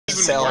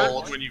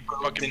sell when you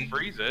fucking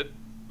freeze it.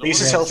 They used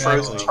to sell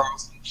frozen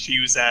Charleston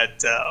chews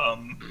at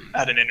an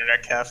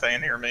internet cafe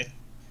near me,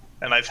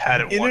 and I've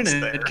had it once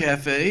there. Internet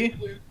cafe?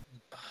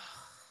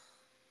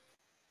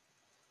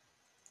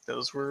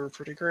 Those were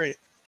pretty great.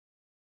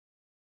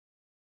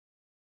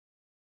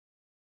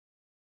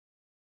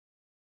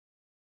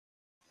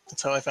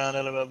 That's how I found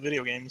out about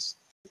video games.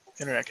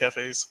 Internet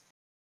cafes.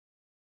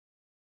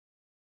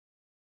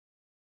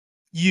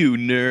 You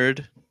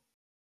nerd.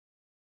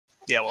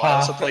 Yeah, well, I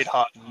also played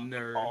hockey.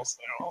 Nerd. Also,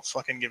 I'll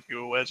fucking give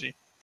you a wedgie.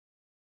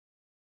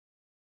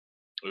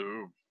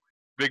 Ooh,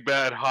 big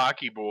bad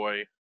hockey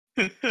boy,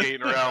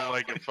 skating around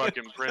like a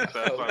fucking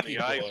princess on the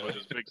ice with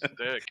his big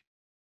stick.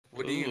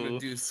 What are you gonna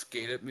do?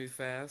 Skate at me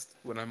fast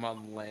when I'm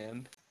on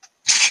land?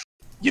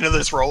 You know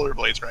there's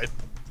rollerblades, right?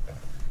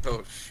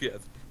 Oh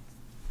shit.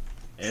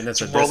 And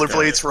it's a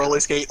rollerblades, roller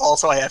skate.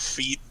 Also, I have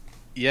feet.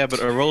 Yeah, but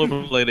a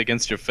rollerblade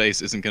against your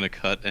face isn't gonna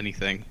cut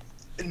anything.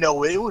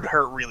 No, it would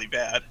hurt really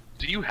bad.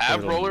 Do you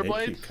have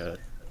rollerblades?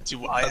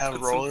 Do I have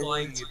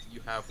rollerblades? You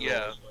have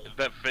yeah, does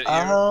that fit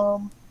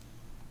you?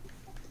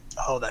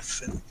 Oh, that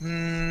fit.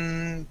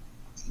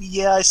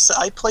 Yeah,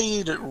 I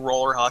played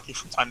roller hockey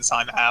from time to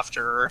time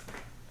after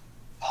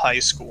high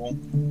school,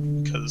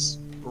 because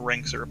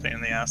rinks are a pain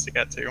in the ass to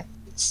get to.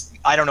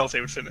 I don't know if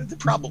they would fit me.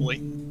 Probably.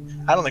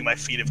 I don't think my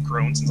feet have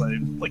grown since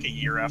like a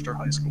year after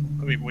high school.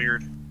 That'd be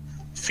weird.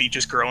 Feet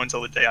just grow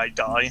until the day I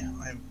die.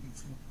 I've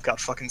got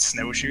fucking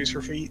snowshoes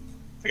for feet.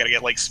 I gotta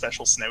get like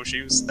special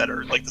snowshoes that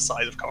are like the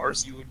size of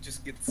cars. You would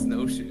just get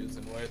snowshoes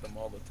and wear them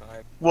all the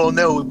time. Well,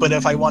 no, but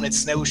if I wanted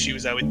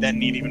snowshoes, I would then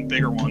need even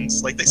bigger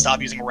ones. Like they stop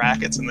using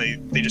rackets and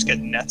they just get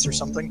nets or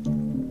something.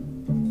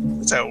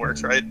 That's how it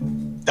works, right?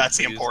 That's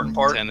the important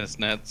part. Tennis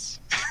nets.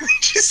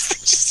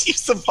 just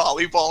use the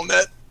volleyball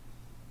net.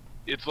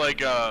 It's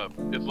like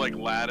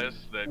lattice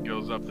that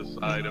goes up the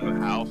side of a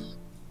house.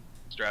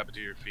 Strap it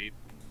to your feet.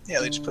 Yeah,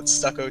 they just put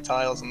stucco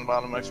tiles on the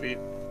bottom of my feet.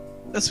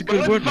 That's a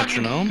good word,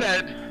 metronome.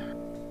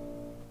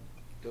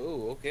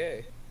 Oh,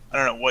 okay. I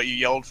don't know what you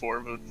yelled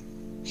for, but...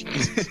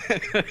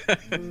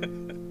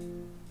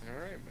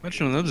 Alright.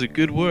 Metronome, that was a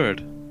good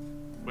word.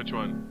 Which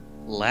one?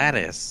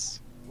 Lattice.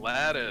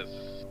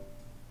 Lattice.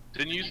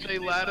 Didn't you say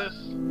lattice?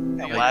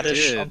 Yeah,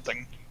 lattice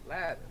something.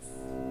 Lattice.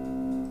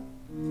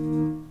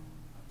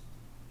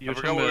 I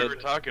forgot what we were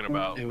talking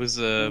about. It was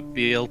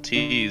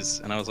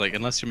BLTs, and I was like,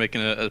 unless you're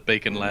making a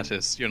bacon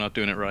lattice, you're not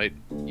doing it right.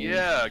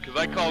 Yeah, because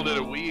I called it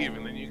a weave,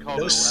 and then you called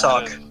Those it a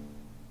suck. lattice.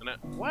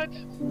 What?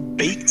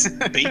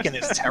 Baked bacon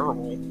is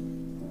terrible.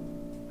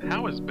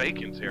 How is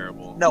bacon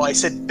terrible? No, I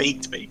said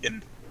baked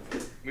bacon.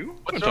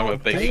 What's wrong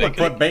with They would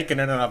put bacon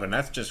in an oven.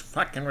 That's just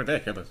fucking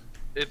ridiculous.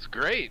 It's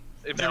great.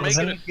 If you're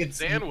Doesn't making a it get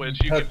sandwich,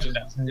 you can just,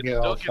 it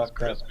still gets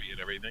crispy and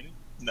everything.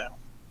 No.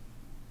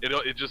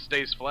 It just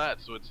stays flat,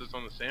 so it sits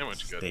on the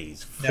sandwich good.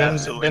 Stays flat.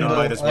 Absolutely Bindle,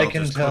 might as well I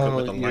can just cook it tell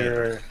with a lamp.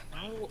 you're...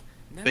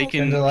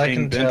 Bacon Bindle, I King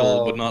can Bindle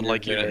tell would not you're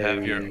like you to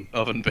have your very-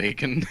 oven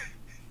bacon.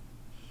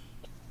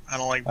 I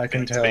don't like I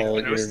can baked tell bacon.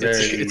 you're It's- very...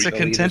 it's a elitist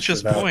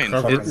contentious about point.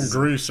 Cover it in It's-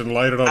 grease and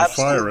light it on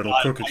Absolutely fire. It'll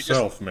not. cook I just-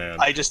 itself, man.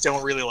 I just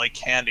don't really like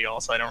candy,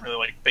 also. I don't really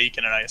like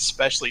bacon, and I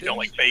especially don't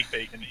like baked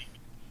bacon.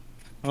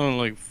 I don't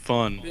like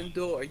fun.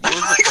 Bindle, are you a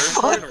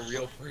person or a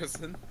real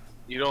person?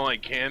 You don't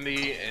like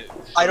candy, and so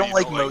I don't you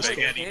like most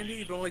bacon. candy. Candy?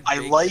 You don't like I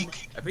bacon?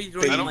 like I bet you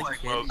don't baby- even I like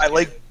don't candy. like I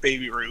like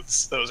Baby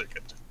Ruths. Those are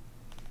good.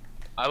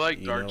 I like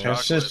You dark know, chocolate.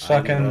 It's just I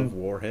fucking- love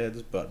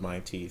warheads, but my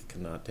teeth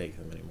cannot take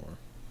them anymore.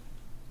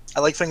 I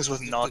like things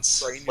with Just nuts.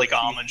 strain your Like teeth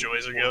almond with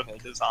joys are good,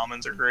 warhead. because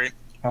almonds are great.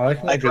 I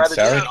like my I'd good rather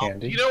sour just-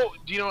 candy.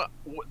 Do you know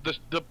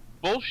the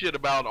bullshit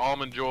about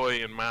Almond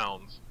Joy and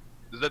Mounds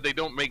is that they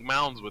don't make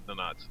Mounds with the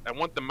nuts. I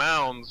want the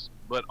Mounds,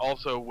 but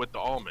also with the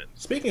almonds.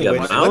 Speaking Yeah, of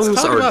which, Mounds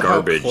let's talk are about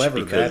garbage how clever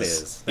that because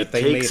is. That it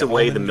they takes made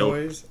away the Almond milk.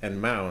 Joys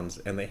and Mounds,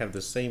 and they have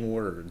the same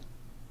word.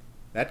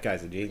 That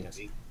guy's a genius.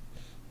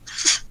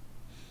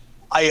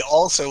 I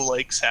also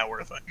like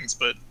sour things,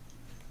 but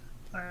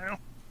I don't know.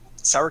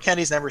 Sour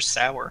candy's never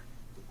sour.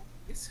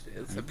 Yes, it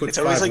is. You put It's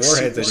always, 5 like,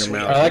 warheads in super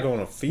your sweet. mouth, I like you're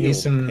going to me feel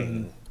some-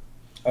 pain.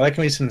 I like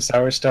me some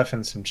sour stuff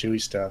and some chewy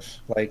stuff.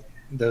 Like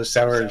those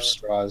sour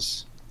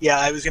straws. Yeah,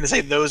 I was gonna say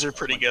those are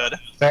pretty good.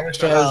 Sour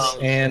straws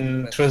Um,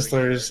 and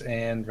Twizzlers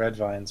and Red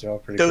Vines are all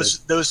pretty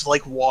Those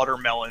like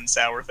watermelon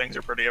sour things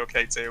are pretty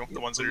okay too. The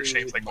ones that are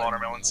shaped like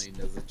watermelons.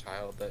 As a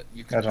child, that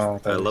you I don't know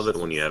what that I love is.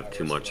 it when you have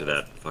too much of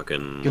that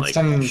fucking Get like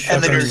some sugar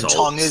And then your salt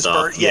tongue is stuff.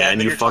 burnt. Yeah, Yeah, and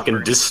and then you your tongue fucking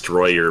burns.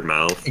 destroy your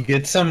mouth. good.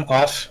 Get some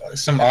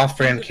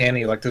off-brand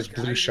candy like those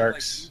blue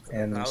sharks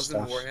and 1,000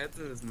 stuff. warheads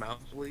and his mouth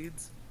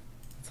bleeds.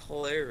 It's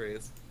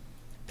hilarious.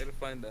 Gotta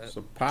find that. It's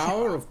the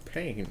power of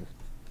pain.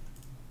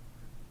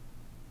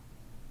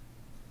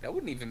 That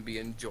wouldn't even be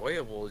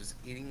enjoyable, just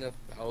eating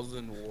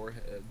 1,000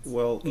 warheads.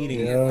 Well,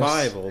 eating Yes.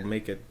 5 will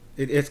make it...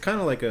 It's kind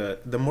of like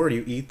the more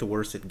you eat, the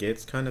worse it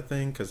gets kind of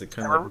thing, because it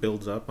kind of like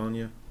builds up on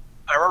you.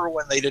 I remember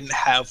when they didn't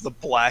have the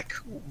black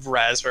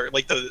raspberry,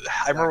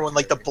 I remember when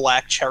like the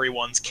black cherry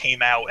ones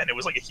came out, and it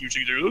was like a huge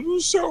thing.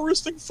 The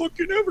sourest thing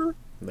fucking ever.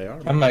 They are.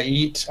 I'm gonna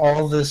eat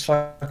all this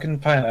fucking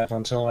pineapple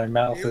until my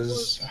mouth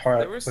is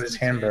hard There with was this some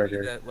candy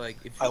hamburger. that, like,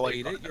 if I you like ate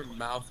it, your pineapple.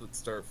 mouth would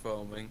start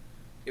foaming.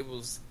 It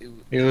was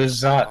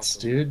Zots,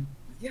 awesome. dude.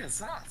 Yeah,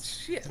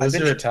 Zots. Shit. Those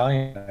been are eating-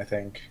 Italian, I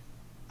think.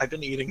 I've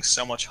been eating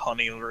so much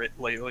honey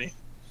lately.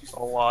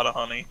 A lot of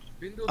honey.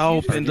 Bindle, Oh,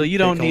 you just- Bindle, you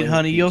don't need Pickling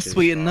honey. You're peaches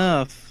sweet are-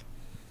 enough.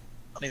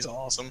 Honey's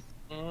awesome.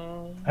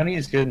 Honey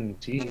is good in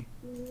tea.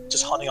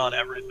 Just honey on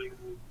everything.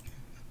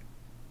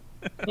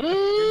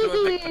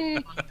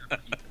 Bindle,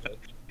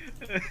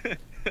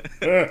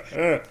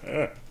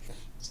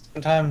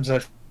 Sometimes I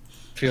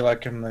feel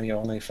like I'm the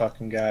only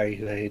fucking guy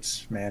who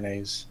hates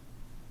mayonnaise.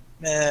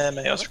 Nah,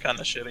 mayo's kind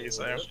of shitty,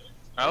 so.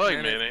 I like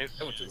Mayonnaise. mayonnaise,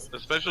 That was just-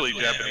 especially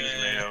Japanese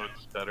mayo.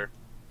 It's better.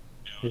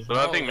 But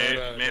I I think Oh,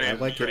 mayonnaise I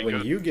is like it pretty when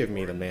good. you give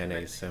me the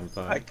mayonnaise,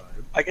 senpai.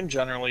 I can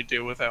generally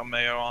do without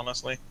mayo,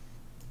 honestly.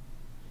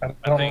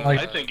 don't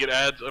I think it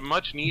adds a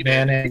much needed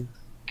mayonnaise.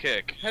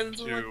 kick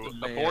Depends on to what a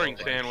the mayo boring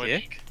like.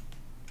 sandwich. Kick?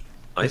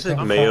 I It's think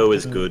not mayo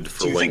is fucking- good Do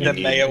for you when think you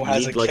that mayo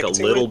has need a like kick a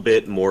to little it?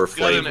 bit more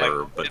No, no, no.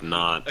 flavor, but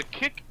not. A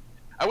kick.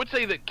 I would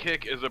say that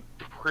kick is a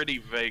pretty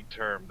vague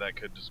term that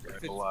could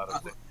describe a lot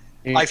of it.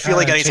 It I feel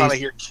like kinda anytime I tastes-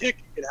 hear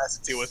kick, it has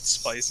to do with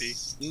spicy.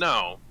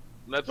 No,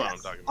 that's what I'm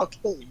Yes, talking I'll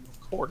about. kill you,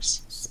 of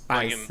course.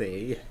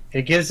 Spicy.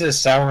 It gives a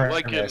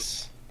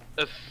sourness.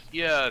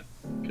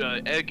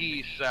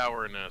 Eggy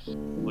sourness,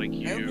 like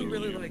you. I only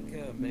really like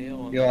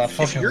mayo. on Yo, I pizza.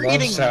 fucking If you're love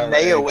eating sour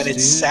mayo eggs, and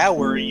it's dude.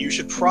 sour, you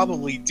should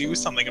probably do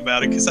something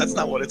about it, because that's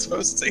not what it's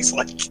supposed to taste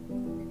like.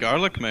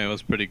 Garlic mayo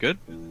is pretty good.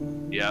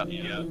 Yeah.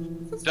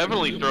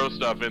 Definitely throw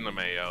stuff in the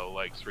mayo,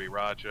 like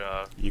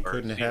sriracha. You or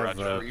couldn't have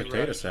sriracha.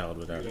 potato salad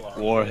without it.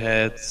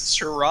 Warheads.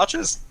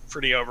 Sriracha's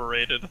pretty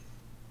overrated.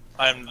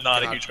 I'm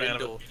not a God, huge fan of it.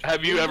 Bindle.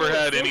 Have you ever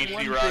had any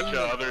One thing sriracha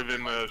that- other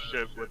than the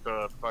shit with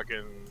the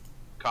fucking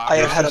I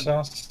have had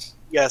cockroach? Sauce?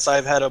 Yes,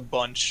 I've had a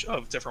bunch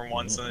of different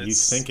ones, and You'd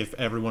it's... think if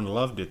everyone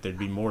loved it, there'd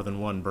be more than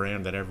one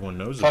brand that everyone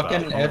knows about.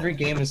 Fucking every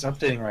game is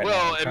updating right now.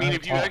 Well, I'm I mean, trying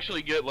if to you talk.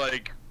 actually get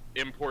like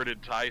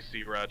imported Thai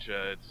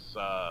sriracha, it's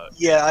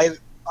Yeah,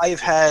 I've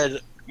had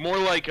more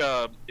like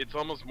it's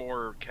almost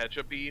more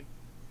ketchupy.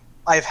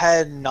 not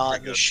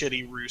Pretty the good.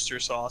 shitty rooster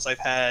sauce. I've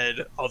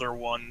had other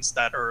ones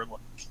that are like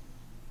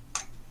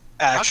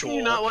How actual. can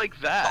you not like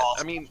that? sauce.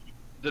 I mean,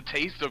 the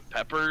taste of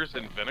peppers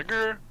and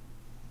vinegar.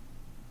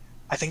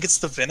 I think it's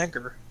the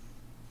vinegar.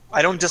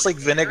 I don't dislike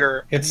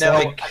vinegar. It's no,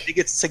 like- I think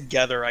it's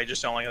together. I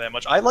just don't like it that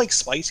much. I like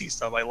spicy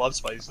stuff. I love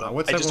spicy stuff.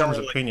 What's I just don't everyone's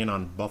really like... opinion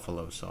on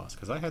buffalo sauce?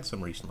 Because I had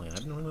some recently. I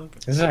didn't really like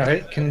it. Is it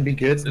alright? Can be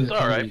good. and It's can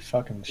alright. Be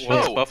fucking shit.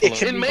 Well, Oh, buffalo. it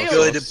can and be mayo's,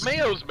 good.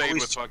 mayo's made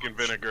Always with fucking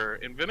vinegar,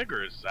 and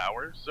vinegar is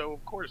sour, so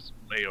of course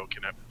mayo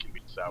can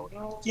be sour.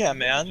 Yeah,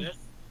 man.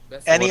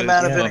 Best Any What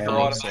amount is of yeah, vinegar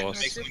man. automatically Sauce?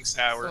 makes something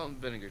sour. Salt and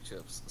vinegar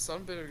chips. Salt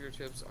and vinegar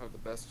chips are the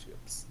best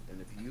chips.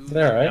 And if you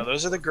They're alright. No,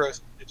 those are the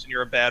gross chips, and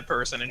you're a bad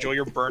person. Enjoy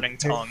your burning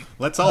tongue.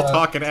 Let's all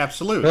talk in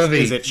absolutes.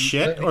 Ravi, Is it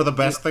shit or the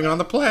best thing on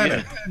the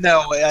planet? No,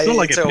 not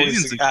like it's opinions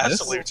always exist.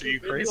 absolute. Are you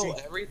crazy?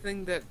 Bindle,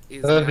 everything that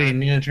is Ravi, you not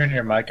need to turn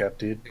your mic up,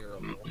 dude.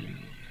 terrible.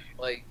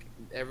 Like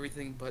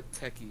everything but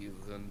techies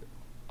and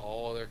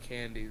all their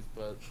candies,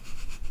 but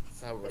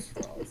sour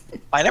straws.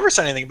 I never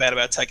said anything bad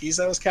about techies.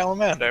 That was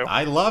Calamando.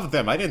 I love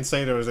them. I didn't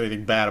say there was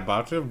anything bad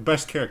about them.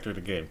 Best character in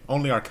the game.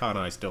 Only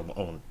Arcana I still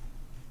own.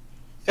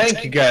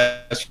 Thank you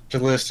guys for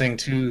listening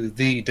to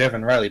the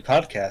Devin Riley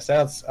podcast.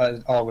 That's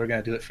all we're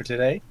gonna do it for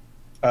today.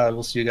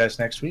 We'll see you guys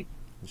next week.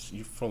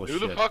 You full of Who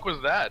shit. the fuck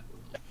was that?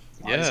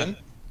 Yeah. Eisen?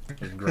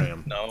 It's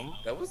Graham. No.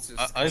 That was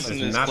just Eisen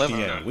This is is not the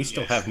clever. end. We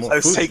still have I more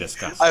was food to taking-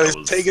 discuss. I was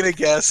was- taking a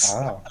guess.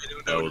 Wow, I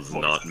don't That know was the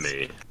not voices.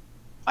 me.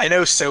 I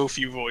know so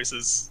few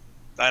voices.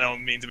 I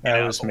don't mean to be that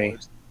an was asshole. me.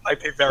 I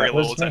pay very That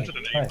was little attention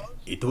me. to names. Hi.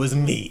 It was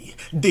me.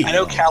 Dio. I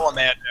know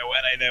Calamando,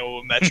 and I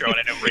know Metro, and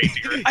I know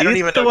Reindeer. I don't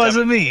even It know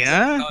wasn't me,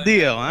 huh?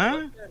 Dio,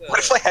 huh? What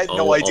if I had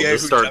no I'll idea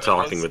just who start Devin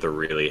talking was? with a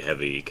really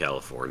heavy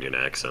Californian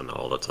accent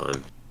all the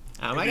time.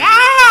 I'm like,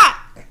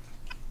 ah!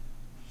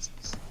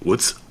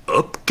 What's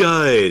up,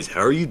 guys?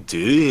 How are you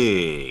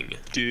doing?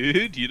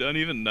 Dude, you don't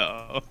even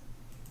know.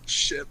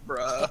 Shit,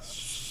 bruh.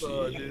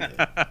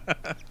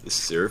 The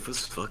surf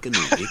was fucking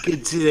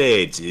wicked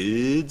today,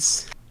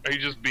 dudes. Are you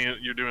just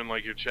you're doing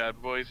like your Chad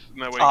voice? Isn't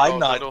that what you I'm call it,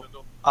 not.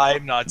 Bindle?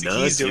 I'm not. No,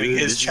 He's doing dude,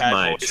 his this is Chad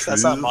my voice.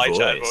 That's not true my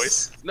Chad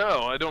voice. voice.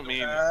 No, I don't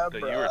mean that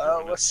you were Bruh,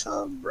 doing it. what's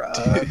up,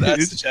 bruh?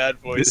 That's the Chad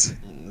voice.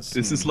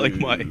 This is like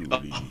my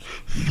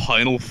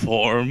final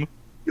form.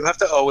 You have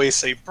to always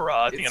say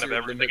bruh at the It's end of your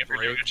everything limit if you're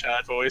doing a break.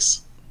 Chad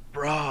voice.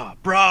 Brah.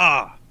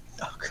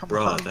 Oh, come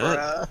Bruh, on,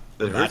 that-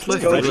 bruh. It hurts my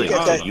Let's go feelings get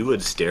that that- you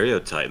would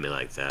stereotype me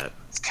like that.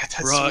 It's got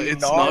that Brah, sweet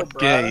it's gnar, not bruh.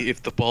 gay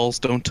if the balls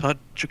don't touch,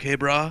 okay,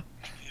 brah?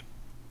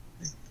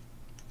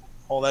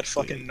 All that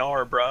fucking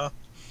gnar, bruh.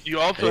 You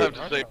also Hey. have to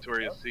say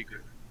Victoria's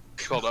Secret.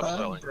 It's called Come on,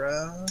 upselling.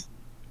 bruh.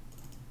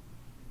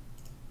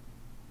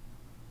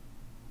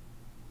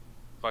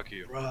 Fuck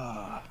you.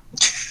 Brah.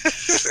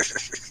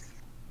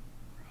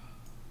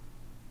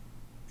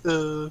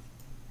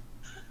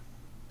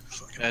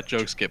 Fucking Bad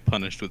jokes get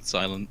punished with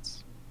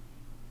silence.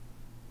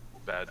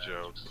 Bad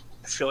jokes.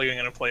 feel like I'm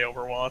gonna play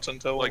Overwatch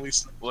until at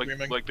least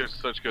streaming. Like there's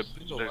such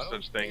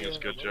thing as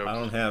good jokes. I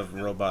don't have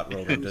robot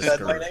roller Is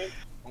that my disc.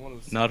 name?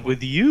 Not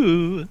with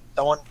you.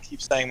 Someone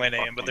keeps saying my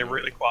name, but they're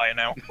really quiet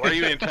now. Why are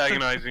you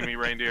antagonizing me,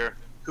 reindeer?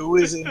 Who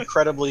is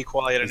incredibly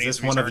quiet and Is needs this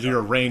to be one of turned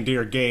your up?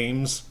 reindeer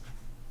games?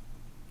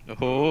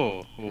 Oh.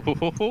 Is it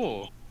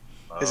Oh.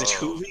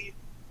 Hoovy?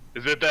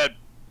 Is it that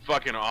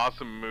fucking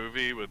awesome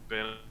movie with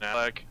Ben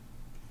Affleck?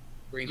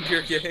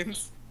 Reindeer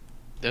games.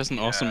 There's an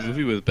Yeah. awesome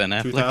movie with Ben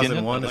Affleck in it.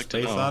 2001: I'd A like to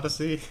Space know.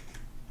 Odyssey.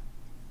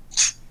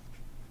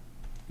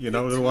 You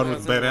know the one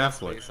with Ben 2001: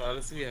 Affleck. Space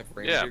Odyssey, have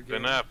Yeah, reindeer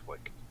Ben games. Affleck.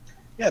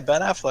 Yeah,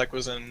 Ben Affleck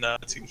was in.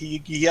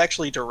 He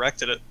actually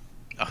directed it.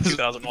 I was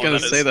 2001, gonna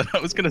that say is. that. I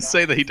was gonna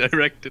say that he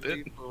directed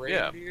it.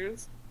 Yeah.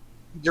 Reindeers?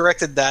 He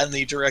directed that, and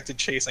he directed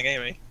Chasing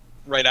Amy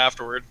right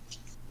afterward.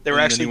 They were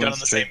And then actually he done went in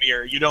the straight- same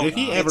year. You don't. Did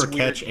he it's ever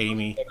weird. catch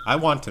Amy? I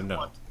want to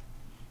know.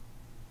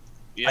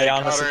 Yeah, I he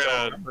caught honestly her don't in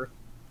a. remember.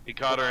 He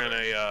caught her in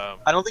a.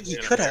 I don't think he in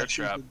a could bear have.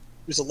 She trap.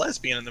 was a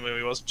lesbian in the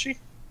movie, wasn't she?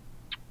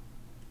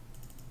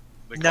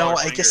 They call No,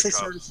 her I guess finger they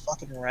started cuffs.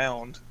 fucking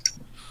around.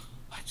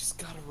 I just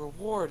got a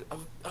reward.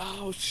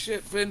 Oh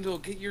shit, Vendel,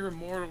 get your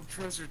immortal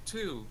treasure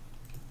too.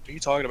 What are you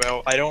talking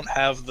about? I don't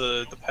have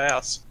the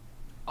pass.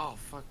 Oh,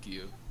 fuck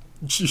you.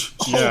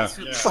 Yeah.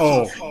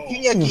 Oh.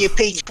 You're not gonna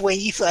pay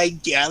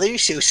 $25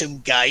 so some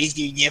guys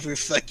you never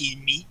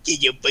fucking meet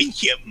get a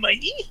bunch of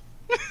money?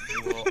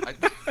 Well,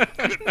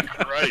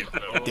 Christ,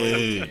 no.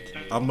 Dude,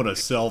 I'm gonna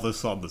sell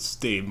this on the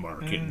Steam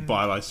market and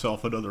buy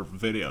myself another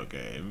video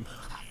game.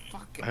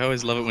 I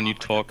always love it when you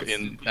talk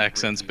in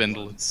accents,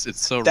 Bindle. It's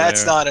so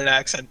That's rare. not an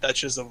accent, that's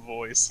just a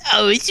voice.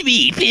 Oh, it's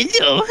me,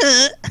 Pinto,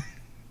 huh?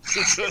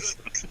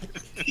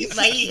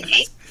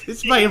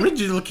 It's my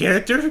original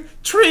character,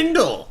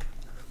 Trindle.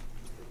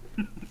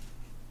 And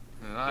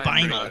I'm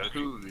Fine. not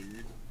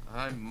Hoovy.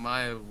 I'm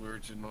my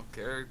original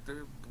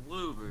character,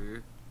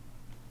 Blueberry.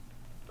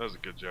 That was a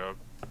good joke.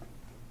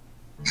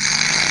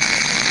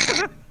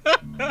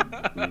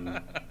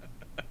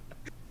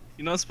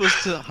 You're not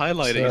supposed to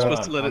highlight it. You're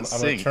supposed to let it I'm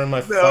sing. gonna turn my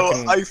No,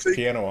 fucking I think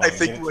piano on. I and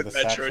think get into what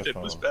the Metro did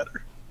was saxophone.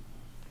 better.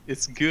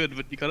 It's good,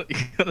 but you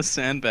gotta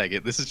sandbag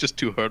it. This is just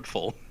too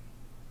hurtful.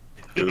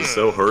 It was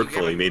so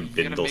hurtful, he You made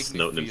gotta Bindle make me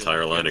snort an feel-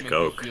 entire you line gotta of make me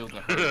Coke. feel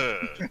the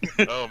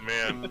hurt. Oh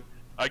man,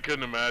 I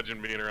couldn't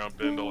imagine being around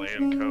Bindle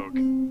and Coke.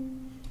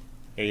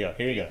 Here you go.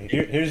 Here you go.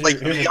 Here's Like,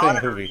 the thing, beyond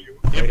Hoovy.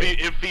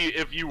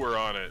 If you were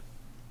on it.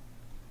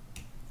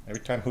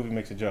 Every time Hoovy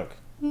makes a joke.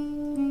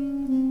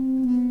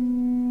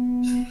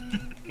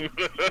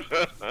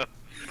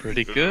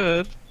 Pretty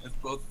good. It's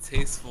both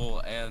tasteful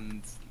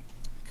and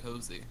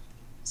cozy.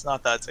 It's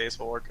not that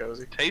tasteful or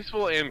cozy.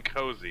 Tasteful and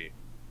cozy.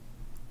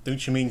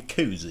 Don't you mean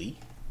cozy?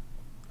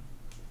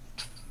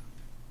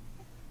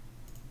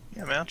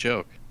 Yeah, man.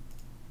 Joke.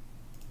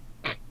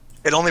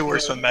 It only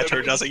works when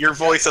Metro does it. Your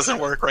voice doesn't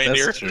work,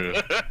 reindeer. That's true.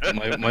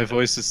 My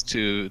voice is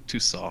too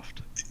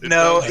soft.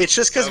 No, it's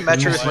just because sounds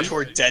Metro is like- much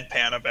more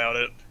deadpan about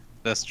it.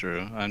 That's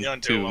true. I'm You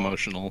don't do too well.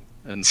 emotional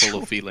and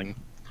full of feeling.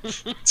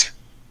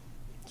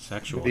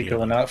 Sexual. Be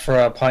going out for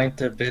a pint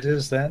of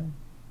bitters then?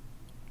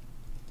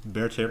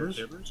 Bear Tibbers?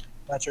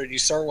 Metro, do you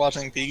start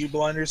watching Peaky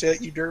Blinders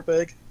yet, you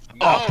dirtbag?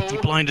 Oh, Peaky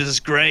Blinders is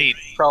great.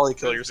 Probably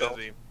kill He's yourself.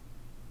 busy.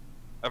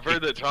 I've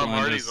heard that Peaky Tom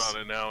Blinders. Hardy's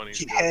on it now, and he's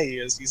good. Yeah, he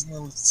is. He's in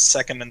the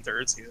second and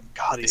third season.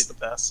 God, he's the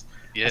best.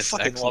 Yes, I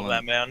fucking excellent. love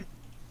that man.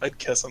 I'd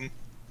kiss him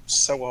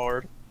so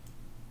hard.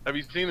 Have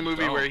you seen the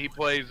movie Oh. where he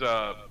plays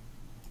Charles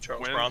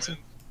When- Bronson.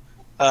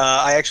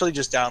 I actually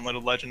just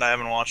downloaded Legend. I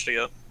haven't watched it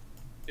yet.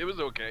 It was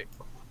okay.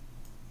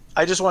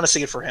 I just want to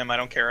see it for him. I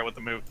don't care what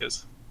the movie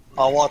is.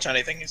 I'll watch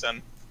anything he's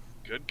in.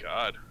 Good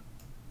God.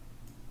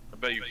 I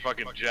bet you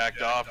fucking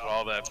jacked off with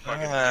all that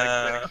fucking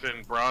Uh,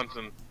 Nixon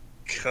Bronson.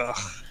 Ugh,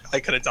 I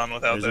could have done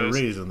without There's a those.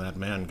 reason that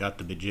man got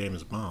to be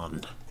James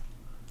Bond.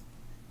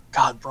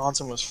 God,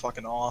 Bronson was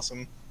fucking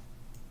awesome.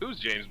 Who's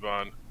James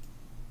Bond?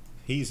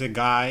 He's a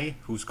guy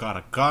who's got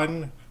a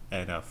gun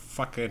and a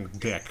fucking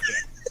dick.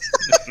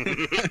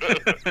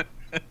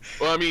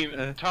 Well, I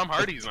mean, Tom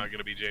Hardy's not going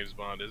to be James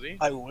Bond, is he?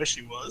 I wish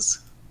he was.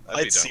 I'd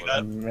be I'd see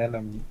down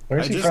that.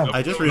 Where's he from?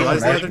 I just He's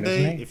realized the other American, day,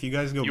 isn't he? if you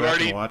guys go You back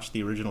already- and watch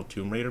the original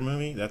Tomb Raider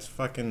movie, that's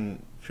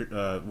fucking,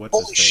 what's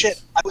Holy his face?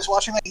 shit! I was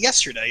watching that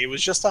yesterday. It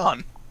was just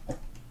on.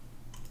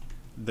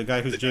 The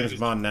guy who's James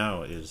Bond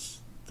now is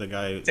the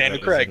guy. Daniel that was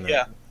Craig, in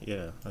yeah.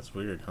 Yeah, that's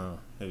weird, huh?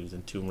 He was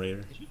in Tomb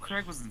Raider.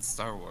 Craig was in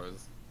Star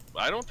Wars.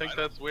 I don't think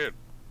that's weird.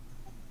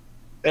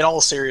 In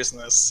all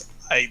seriousness,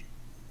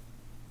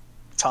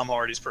 Tom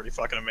Hardy's pretty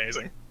fucking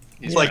amazing.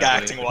 He's Like really-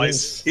 acting wise,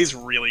 is. he's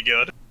really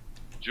good.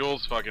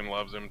 Jules fucking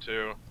loves him,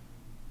 too.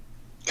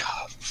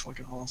 God,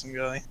 fucking awesome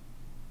guy.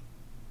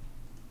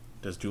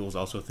 Does Jules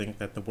also think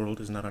that the world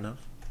is not enough?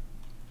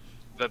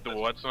 That the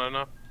what's not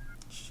enough?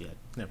 Shit,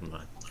 never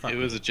mind. Fuck It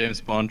me. was a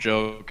James Bond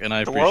joke, and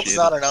I The appreciate world's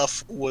not it.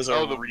 enough was a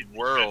Oh, the really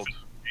world.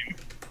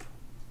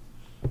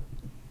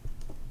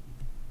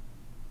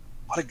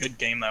 What a good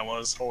game that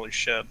was. Holy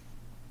shit.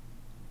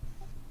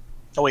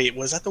 Oh wait,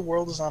 was that the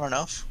world is not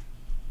enough?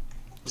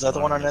 Was that the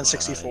one on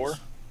N64?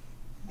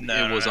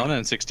 No, It was on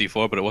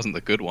N64, but it wasn't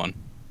the good one.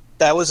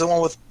 That was the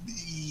one with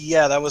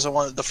Yeah, that was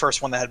the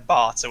first one that had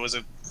bots. It was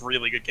a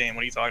really good game.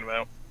 What are you talking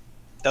about?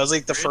 That was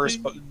like the first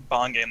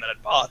Bond game that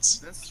had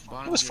bots.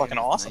 It was fucking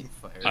awesome.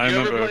 I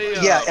remember.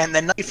 Yeah, and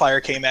then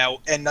Nightfire came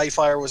out, and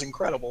Nightfire was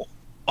incredible.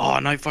 Oh,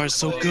 Nightfire's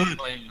so good.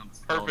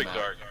 Perfect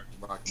Dark.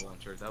 Rocket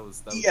launcher. That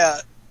was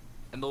Yeah,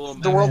 and the little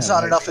the world's Yeah,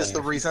 not enough Nightfire. is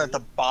the reason that the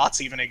bots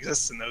even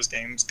exist in those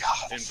games.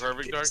 God, In that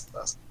Perfect game Dark? is the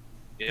best.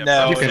 Yeah,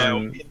 No, You Perfect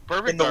can- no,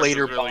 Perfect in the Dark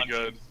later was really Bond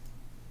good.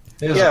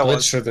 There's Yeah, a it glitch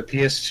was. for the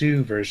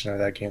PS2 version of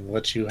that game that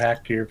lets you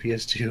hack your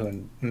PS2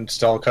 and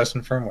install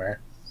custom firmware.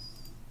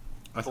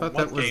 I For thought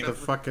what that was game? the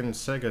fucking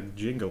Sega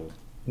jingle.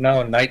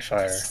 No,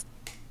 Nightfire.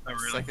 Oh,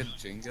 really? Second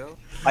Jingo.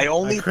 I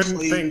only I couldn't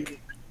played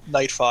think.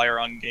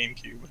 Nightfire on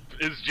GameCube.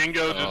 Is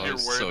Jingo just Oh, your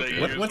it's word so that you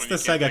good. use What's when the you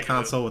can't Sega think of it?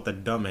 console with the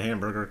dumb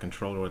hamburger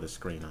controller with a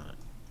screen on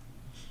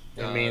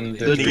it? I mean,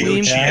 the The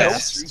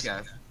Dreamcast.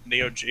 Dreamcast.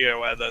 Neo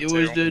Geo had that It too.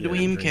 was the Yeah,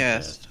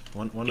 Dreamcast.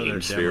 One of their demo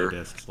Sphere.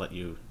 discs let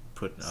you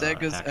put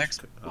Sega's hacked,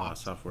 Xbox.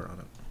 software on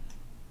it.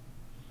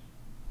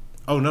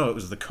 Oh no, it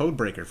was the code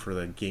breaker for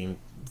the game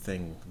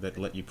thing that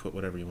let you put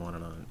whatever you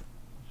wanted on it.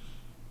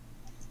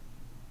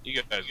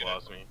 You guys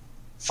lost me.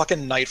 Fucking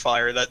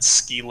Nightfire, that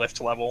ski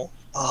lift level.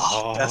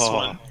 Oh, best Oh.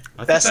 one.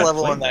 I Best think I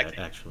level played in that game.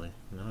 actually.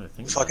 No, I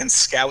think Fucking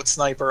Scout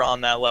Sniper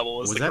on that level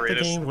was was the that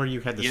greatest. the game where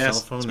you had the Yes,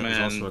 cell phone that man,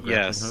 was also a grappling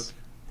yes. hook?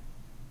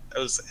 That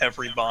was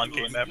every Bond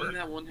game Didn't ever.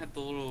 that one had the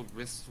little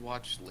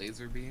wristwatch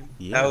laser beam?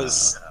 Yeah. That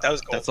was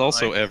That's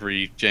also GoldenEye.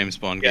 every James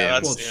Bond Yeah, game.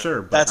 that's- well,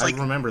 sure, but that's I like-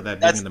 remember that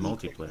being That's in the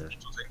multiplayer.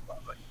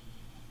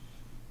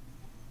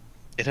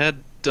 It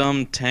had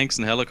dumb tanks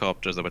and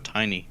helicopters that were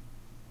tiny.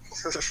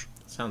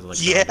 Sounds like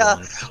Yeah.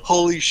 Bond.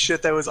 Holy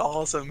shit, that was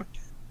awesome.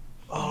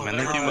 Oh Man,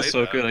 man, that game was played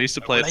so that. good. I used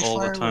to play it all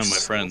the Nightfire time with my was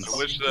so friends. I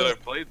wish that I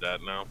played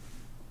that now.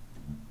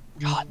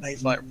 God,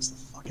 Nightfire was the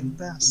fucking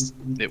best.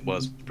 It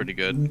was pretty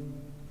good.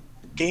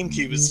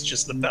 GameCube is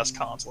just the best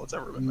console that's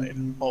ever been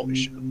made. Holy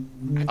shit.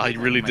 I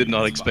really did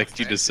not expect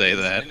you to say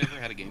that. I never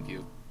had a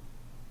GameCube.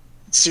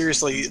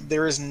 Seriously,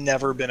 there has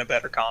never been a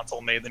better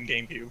console made than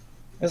GameCube.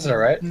 That's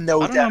alright.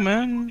 No I don't know, doubt.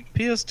 man.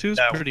 PS2's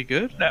No. pretty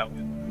good. No.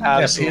 Yeah,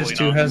 Absolutely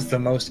PS2 not. has the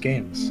most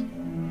games.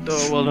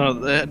 Oh, well,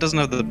 no, it doesn't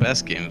have the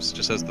best games. It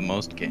just has the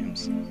most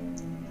games.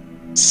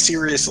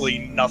 Seriously,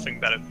 nothing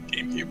better than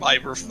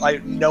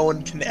GameCube. No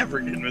one can ever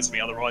convince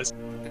me otherwise.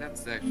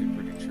 That's actually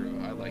pretty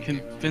true. I like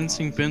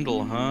Convincing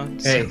Bindle, huh?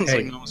 Hey, Sounds hey,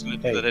 like no one's gonna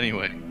do hey. that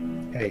anyway.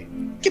 Hey,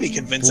 Give me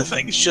convince a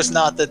thing. It's just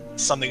not that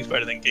something's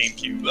better than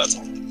GameCube. That's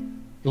all.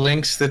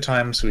 Link's the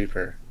Time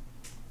Sweeper.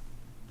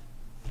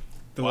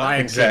 The Well,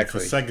 Lion exactly.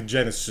 King for Sega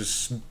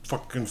Genesis,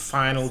 fucking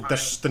Final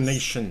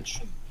Destination.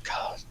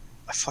 God,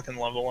 I fucking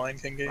love the Lion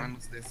King game. Final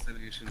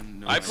Destination.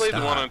 No I played the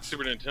Stop. one on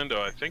Super Nintendo.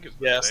 I think it's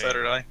the Yeah, same. so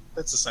did I.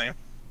 It's the same.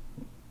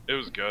 It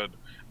was good.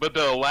 But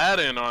the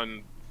Aladdin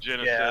on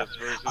Genesis Yeah.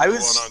 versus I the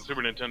was- one on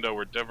Super Nintendo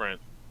were different.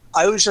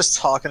 I was just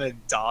talking to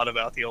Dot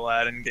about the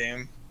Aladdin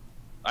game.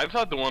 I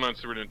thought the one on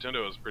Super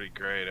Nintendo was pretty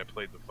great. I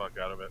played the fuck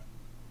out of it.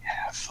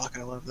 Yeah, fuck,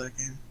 I love that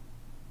game.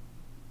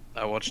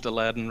 I watched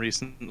Aladdin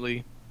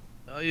recently.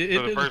 It,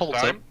 For the it first holds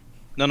time?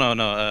 up.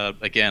 No.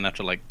 Again,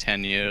 after like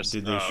 10 years.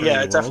 Did they Oh. show Yeah,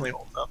 the it definitely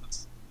world? holds up.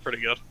 It's pretty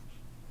good.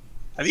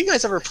 Have you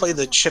guys ever played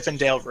the Chip and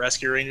Dale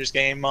Rescue Rangers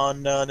game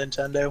on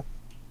Nintendo?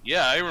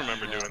 Yeah, I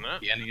remember doing that.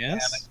 The Yeah,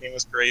 NES? that game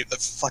was great. The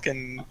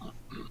fucking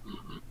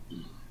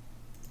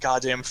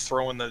goddamn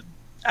throwing the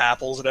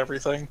apples at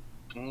everything.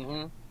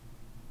 Mm-hmm.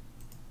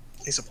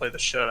 I used to play the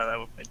shit out of that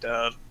with my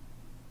dad.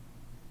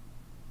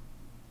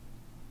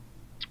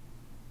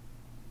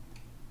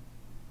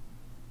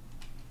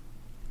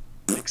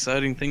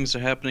 Exciting things are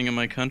happening in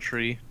my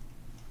country.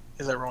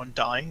 Is everyone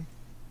dying?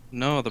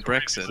 No, the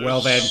Brexit.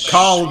 Well then,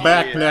 call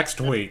back next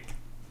week.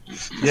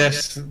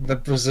 Yes, the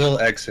Brazil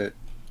exit.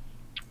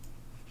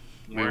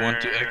 We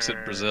want to exit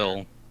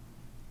Brazil.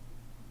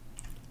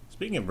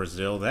 Speaking of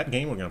Brazil, that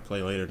game we're gonna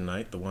play later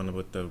tonight, the one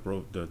with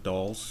the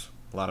dolls,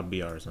 a lot of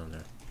BRs on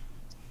there.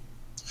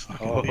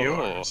 Oh.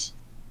 Viewers.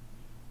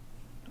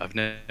 I've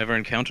never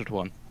encountered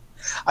one.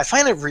 I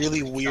find it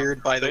really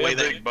weird, by the They way, have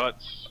that big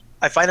butts.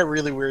 I find it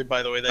really weird,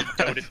 by the way, that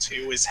Dota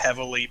 2 is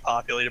heavily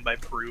populated by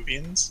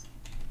Peruvians.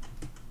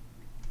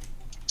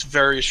 It's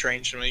very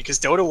strange to me because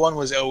Dota 1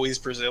 was always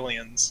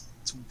Brazilians.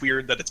 It's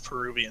weird that it's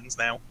Peruvians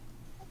now.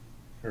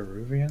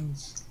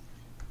 Peruvians?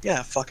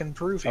 Yeah, fucking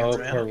Peruvians, Oh,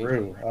 man.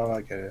 Peru. Oh,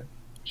 I get it.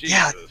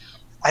 Yeah. Jesus.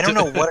 I don't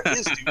know what it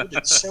is, dude.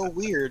 It's so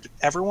weird.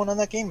 Everyone on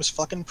that game is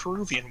fucking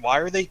Peruvian. Why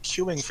are they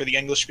queuing for the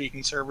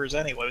English-speaking servers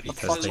anyway? What the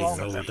Because fuck's they wrong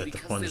know with them? that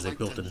the ones they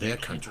built in their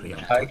country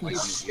are I keep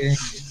getting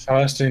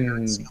tossed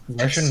in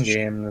Russian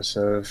games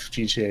of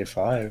GTA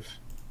 5.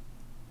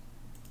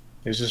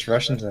 There's just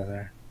Russians in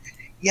there.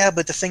 Yeah,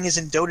 but the thing is,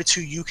 in Dota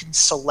 2, you can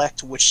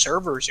select which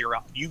servers you're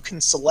on. You can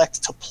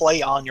select to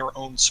play on your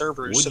own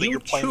servers Would so that you you're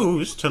playing.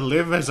 choose to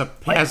live as a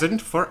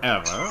peasant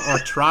forever, or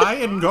try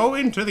and go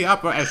into the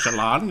upper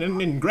echelon and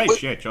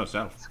ingratiate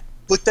yourself?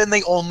 But then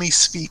they only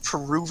speak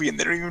Peruvian.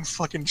 They don't even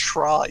fucking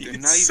try. They're not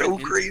It's even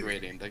so crazy.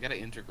 integrating. They gotta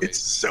integrate. It's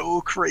so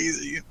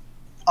crazy.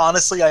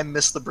 Honestly, I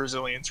miss the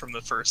Brazilians from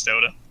the first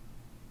Dota.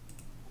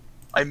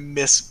 I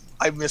miss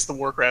the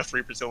Warcraft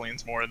 3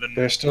 Brazilians more than.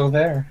 They're still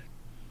there.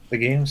 The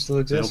game still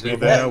They'll exists. be Go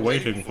there back.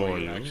 waiting for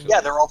you. Actually. Yeah,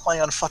 they're all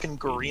playing on fucking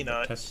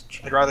Garena. Test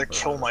I'd rather chamber.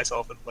 kill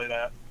myself than play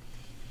that.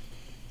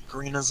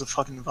 Garena's a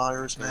fucking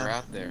virus, They're man.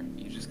 out there.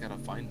 You just gotta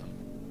find them.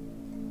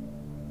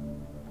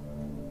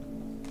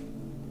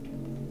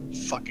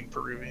 Fucking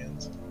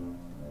Peruvians.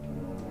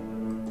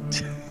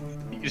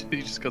 You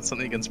just got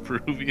something against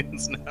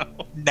Peruvians now.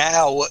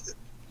 Now,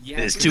 Yeah,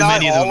 There's but too not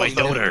many of them, all my of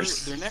them.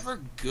 daughters. They're never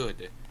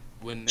good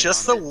when they're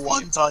just on the their team.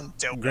 ones on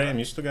Dota Graham,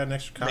 you still got an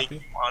extra make copy?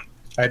 me want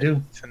I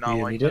do. to not Do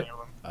you like need any it? of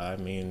them. I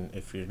mean,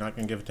 if you're not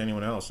gonna give it to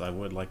anyone else, I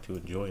would like to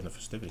enjoy in the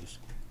festivities.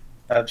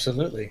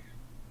 Absolutely.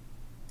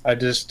 I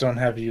just don't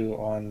have you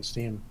on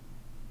Steam.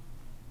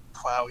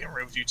 Wow, he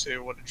removed you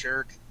too. What a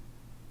jerk.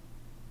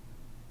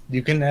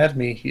 You can add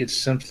me. It's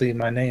simply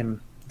my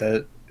name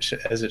that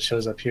as it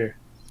shows up here.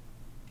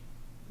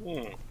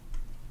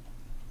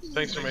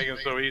 Thanks for making it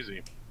so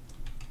easy.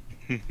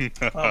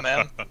 Oh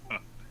man.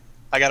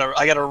 I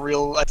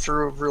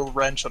threw a real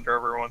wrench under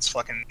everyone's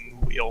fucking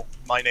wheel.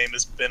 My name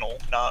is Binnel,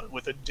 not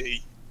with a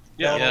D.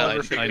 Yeah, Yeah, well, I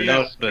confuse-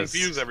 know this.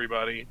 Confuse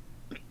everybody.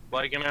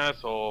 Like an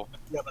asshole.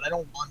 Yeah, but I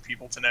don't want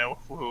people to know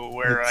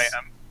where I It's-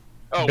 am.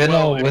 Oh,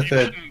 Binnel well, if with you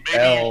a didn't, maybe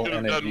L you should have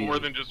and a done V. more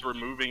than just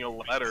removing a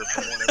letter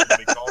from when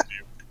everybody called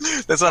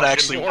you. That's not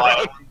actually moron. why I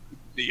removed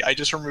the D. I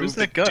just removed Who's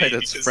the that guy D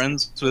that's because-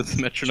 friends with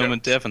Metronome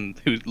and Devon,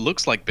 who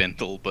looks like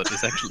Bindle, but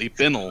is actually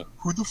Binnel?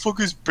 Who the fuck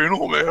is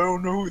Binnel, man? I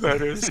don't know who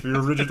that is. The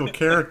original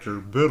character,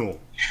 Biddle.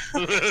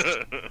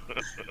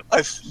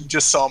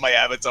 Just saw my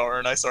avatar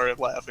and I started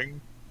laughing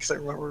because I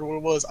remembered what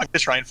it was. I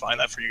could try and find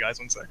that for you guys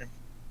 1 second.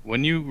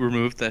 When you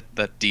removed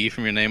that D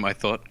from your name, I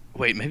thought,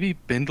 wait, maybe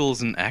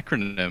Bindle's an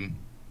acronym.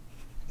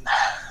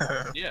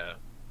 Yeah.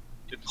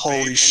 It's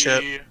Holy baby-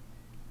 shit.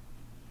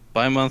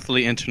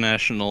 Bi-monthly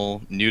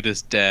International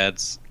Nudist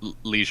Dads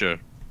Leisure.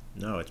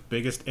 No, it's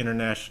biggest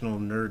international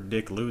nerd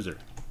dick loser.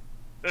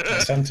 I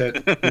sent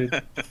it.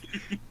 Dude.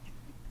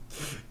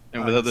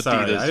 And without the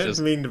Sorry, D, I there's didn't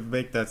just... mean to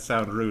make that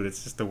sound rude.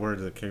 It's just the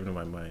words that came to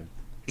my mind.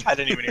 I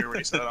didn't even hear what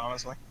he said,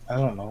 honestly. I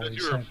don't know. What That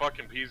you you were a said.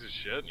 fucking piece of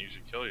shit and you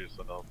should kill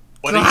yourself.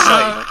 What did he say?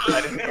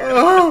 I didn't hear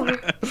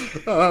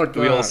it. Oh, God.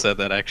 We all said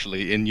that,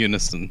 actually, in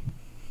unison.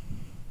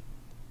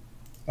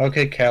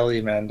 Okay,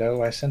 Callie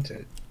Mando, I sent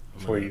it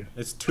for you.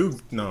 It's two.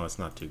 No, it's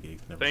not 2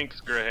 gigs. Never.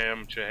 Thanks,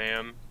 Graham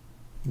Chahan.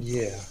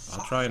 Yeah.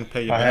 I'll try and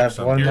pay you I back have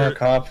some. one more You're-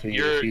 copy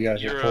you're- if you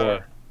guys you're, are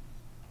poor.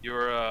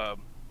 You're a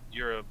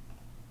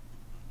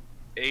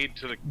aid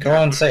to the. Go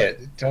on, say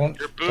it. Don't.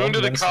 You're boon don't to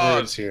the mince cause.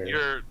 words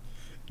here.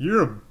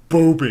 You're a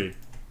booby.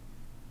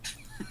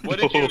 What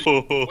did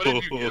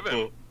you give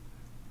him?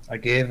 I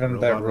gave him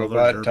that Roller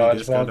robot derby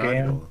disco dodgeball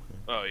game dodgeball.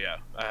 Oh yeah,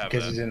 I have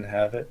because he that. didn't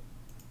have it.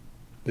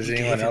 Does You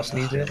anyone gave else him-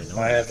 need it?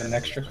 I I have an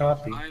extra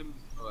copy.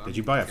 Did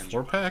you buy a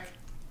 4-pack?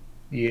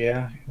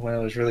 Yeah, when it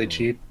was really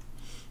cheap.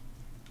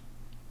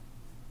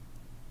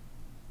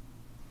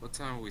 What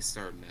time are we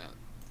starting at?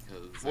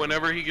 'Cause,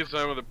 Whenever he gets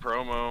done with a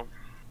promo,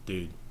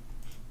 Dude,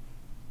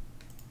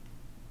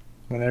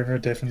 Whenever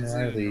Devin Is it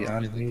Riley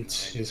normally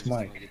unmutes looking his like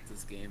I just wanna mic. Get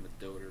this game of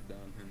Dota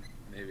done, and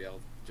maybe I'll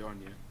join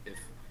you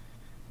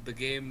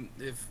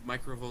if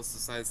Microvolt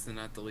decides to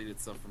not delete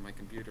itself from my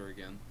computer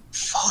again.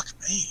 Fuck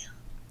me.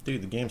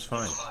 dude, the game's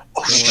fine.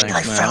 Oh shit, I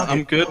Thanks, man. found I'm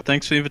it. good.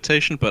 Thanks for the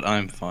invitation, but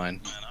I'm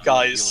fine.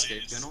 Guys, You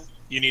okay, Binnel?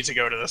 you need to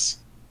go to this.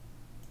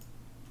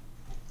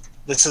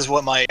 This is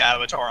what my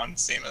avatar on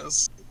Steam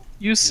is.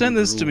 You sent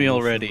this to me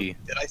already.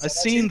 Did I send I've that to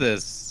seen you?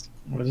 this.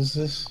 What is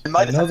this? I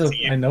might have sent it to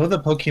you. I know the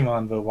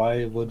Pokemon, but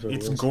why Woodrow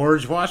It's Wilson?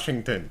 Gorge,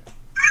 Washington.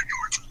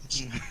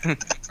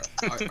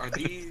 Are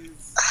these?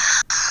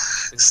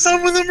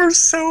 Some of them are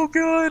so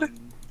good.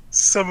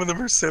 Some of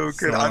them are so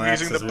good. Small I'm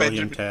axe using the is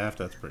William Benjamin. Taft.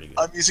 That's pretty good.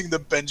 I'm using the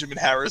Benjamin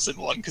Harrison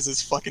one because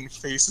his fucking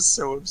face is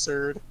so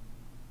absurd.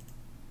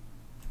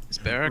 Is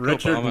Barack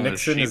Richard Obama a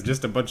Nixon is sheep?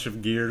 just a bunch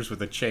of gears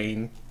with a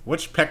chain.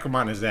 Which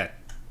Pokemon is that?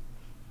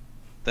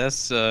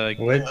 That's What?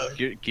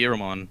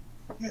 Giramon.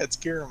 Yeah, it's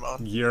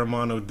Garamon.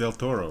 Guillermo del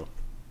Toro.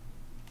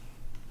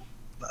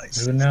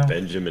 Nice. Who now?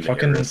 Benjamin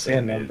Fucking Harrison say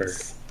a number.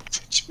 is-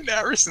 Benjamin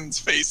Harrison's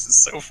face is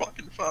so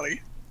fucking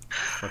funny.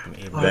 Fucking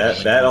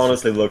Abraham. That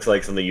honestly looks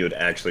like something you would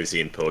actually see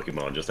in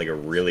Pokemon, just like a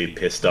really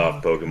pissed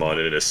off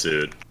Pokemon in a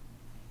suit.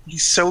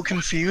 He's so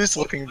confused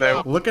looking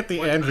though. Look at the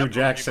What's Andrew that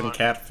Jackson Pokemon?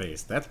 cat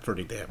face. That's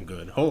pretty damn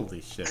good.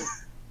 Holy shit.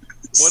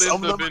 what is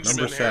Some the of them, Benjamin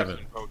Number 7.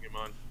 Harrison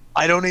Pokemon?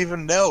 I don't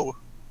even know.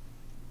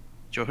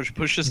 George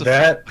Bush is a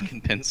That-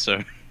 fucking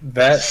pincer.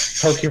 That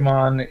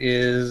Pokemon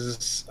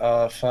is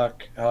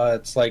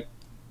it's like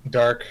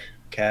Dark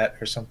Cat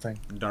or something.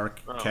 Dark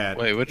Oh, cat.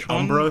 Wait, which one?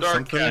 Umbra Dark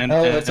something? cat. And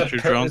Oh, it's a Andrew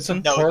it's a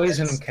Johnson? No,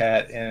 poison it's-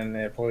 cat and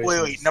it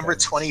poisons. Wait, number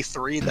things.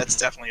 23? That's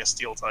definitely a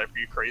steel type. Are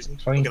you crazy? Look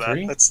at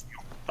 23? that. That's steel.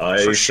 I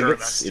For think sure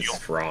it's that's steel.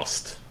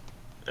 Frost.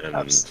 And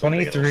That's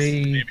something else.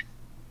 23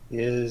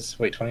 is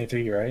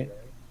 23, right?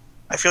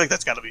 I feel like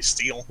that's got to be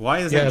steel. Why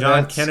isn't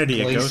John that's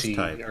Kennedy a ghost Glacy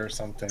type? or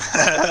something?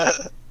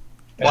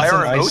 Why That's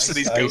are an most ice- of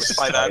these ice ghosts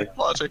by type. that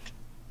logic?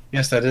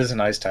 Yes, that is an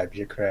ice type.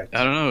 You're correct.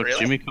 I don't know. Really?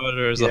 Jimmy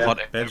Carter is Yeah. a hot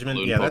air Benjamin?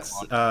 balloon Yeah,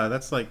 Pokemon.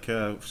 that's like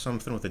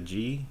something with a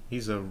G.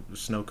 He's a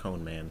snow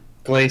cone man.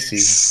 Glacy.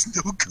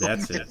 Snow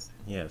That's Cone. it.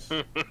 Yes.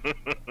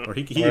 Or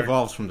he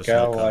evolves from the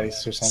Gal snow cone.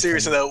 Ice or something.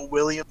 Seriously, that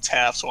William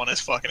Taft's one is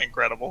fucking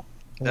incredible.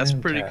 That's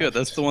pretty good.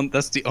 That's the one.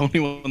 That's the only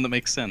one that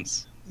makes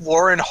sense.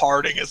 Warren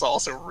Harding is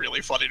also really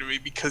funny to me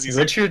because he's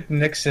Richard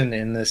Nixon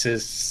in this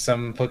is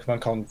some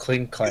Pokemon called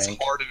Clink it's Clank.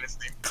 hard in his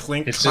name.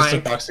 Clink It's just a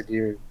clank. box of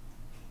gears.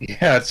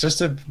 Yeah, it's just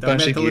a The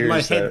bunch of metal in gears.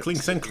 my head that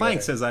clinks and stick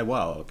clanks together. as I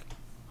walk.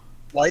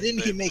 Why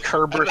didn't he make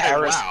Herbert Hey,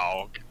 Harris?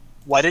 Wow.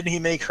 Why didn't he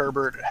make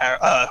Herbert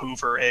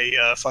Hoover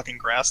a fucking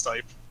grass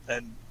type?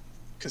 And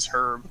because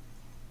Herb.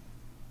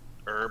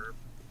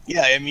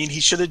 Yeah, I mean, he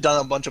should have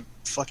done a bunch of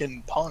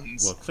fucking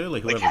puns. Well,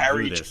 clearly Like whoever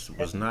Harry drew this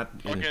was not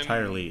Fucking-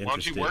 entirely why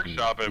don't you interested in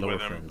workshop it lower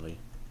with him? friendly.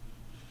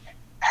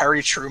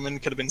 Harry Truman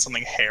could have been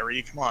something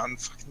hairy. Come on,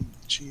 fucking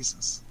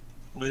Jesus.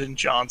 Lyndon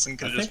Johnson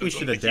could I have just think we been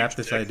should something adapt huge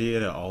this dick. idea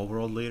to all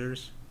world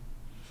leaders.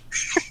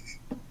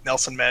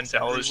 Nelson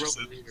Mandela is just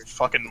a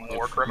fucking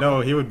war criminal.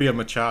 No, he would be a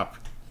Machop,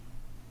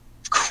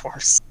 Of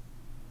course.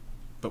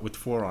 but with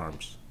 4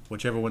 arms.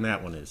 Whichever one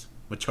that one is.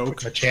 Machoke?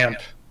 Machamp.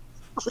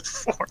 With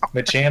 4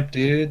 Machamp,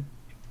 dude.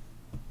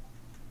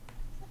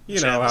 You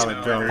know how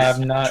it goes.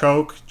 I'm not-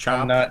 Choke,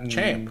 chop, I'm not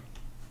champ.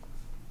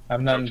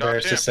 I'm not Chop, chop,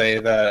 embarrassed to champ. say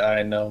that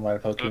I know my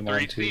three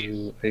Pokemon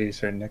to Cs. a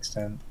certain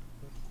extent.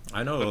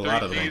 I know The a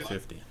lot of three them Cs.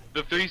 50.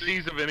 The 3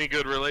 C's of any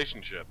good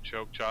relationship: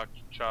 choke, chop,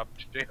 champ,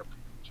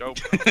 choke.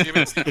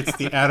 It's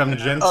the Adam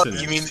Jensen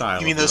you mean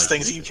style. of those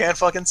things that you can't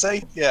fucking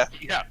say? Yeah.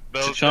 Yeah,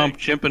 those Chomp, things.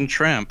 chimp, and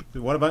tramp.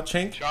 What about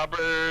Chink?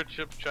 Chopper,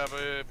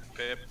 chopper,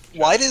 pip.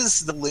 Why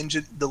does the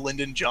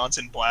Lyndon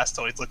Johnson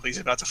Blastoise look like he's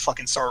about to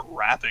fucking start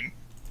rapping?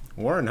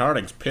 Warren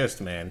Harding's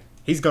pissed, man.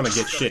 He's gonna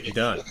get shit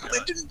done.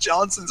 Lyndon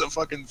Johnson's a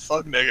fucking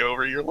thug nigga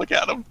over here. Look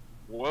at him.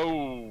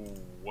 Whoa,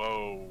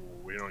 whoa.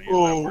 We don't use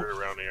Whoa. that word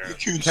around here. You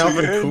can't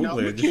Calvin say,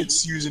 Coolidge. You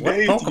can't use an What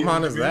A at the Pokemon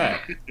end is of it.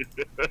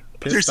 that?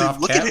 Pissed Seriously, off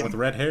look at cat him. with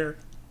red hair?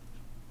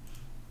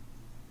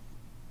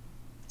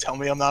 Tell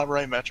me I'm not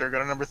right, Metro. Go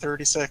to number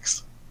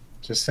 36.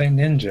 Just say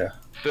ninja.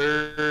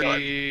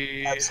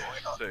 36.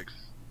 Absolutely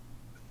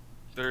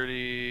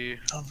 30.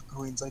 Of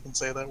Queens, I can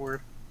say that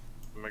word.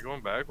 Am I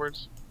going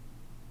backwards?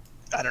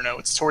 I don't know.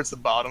 It's towards the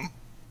bottom.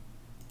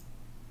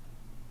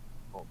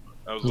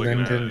 I was looking at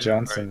Lyndon it.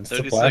 Johnson. It's the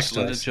 36,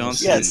 Lyndon Blastoise.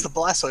 Johnson. Yeah, it's the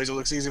Blastoise. It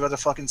looks like he's about to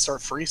fucking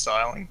start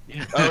freestyling.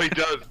 Oh, he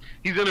does.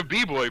 He's in a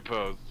b-boy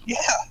pose. Yeah.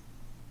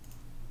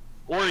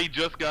 Or he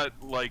just got,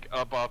 like,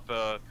 up off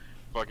the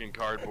fucking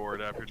cardboard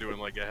after doing,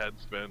 like, a head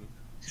spin.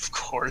 Of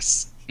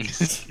course.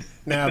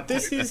 Now,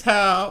 this is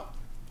how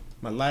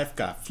my life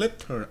got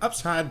flipped turned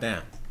upside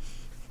down.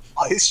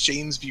 Why is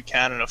James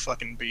Buchanan a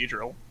fucking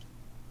Beedrill?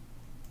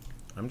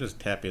 I'm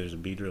just happy there's a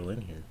Beedrill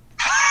in here.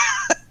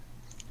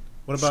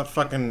 What about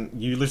fucking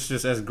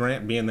Ulysses S.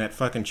 Grant being that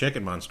fucking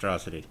chicken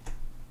monstrosity?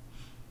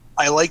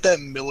 I like that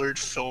Millard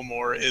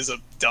Fillmore is a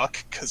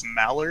duck because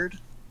Mallard.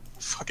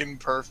 Fucking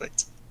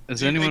perfect. Is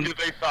Do you anyone? think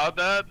that they thought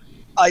that?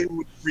 I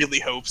would really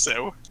hope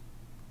so.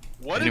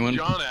 What Anyone- is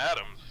John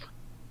Adams?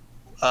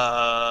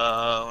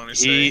 Let me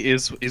see.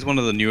 He's one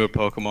of the newer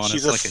Pokemon.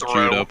 She's It's a like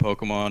throw. a judo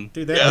Pokemon.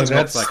 Dude, that Yeah, looks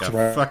that's like a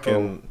Throw.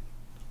 fucking...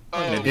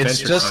 Oh, An It's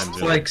Adventure just Time,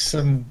 Joe. like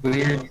some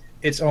weird.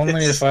 It's only a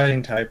It's-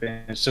 fighting type,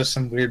 and it's just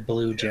some weird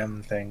blue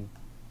gem thing.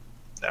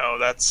 No,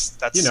 that's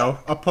You know,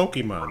 a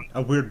Pokemon.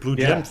 A weird blue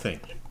Yeah. gem thing.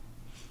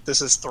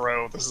 This is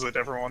Throw. This is a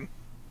different one.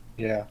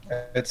 Yeah,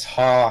 it's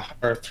Ha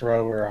or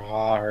Throw or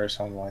Ha or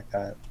something like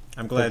that.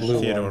 I'm glad blue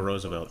Theodore one.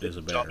 Roosevelt is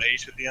a better. Dumb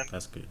H at the end.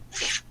 That's good.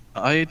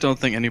 I don't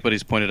think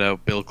anybody's pointed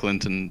out Bill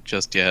Clinton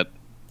just yet.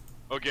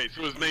 okay,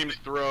 so his name's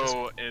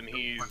Throw, and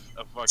he's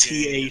a fucking...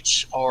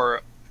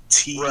 THRT.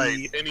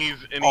 Right, and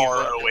he's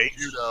ROH. a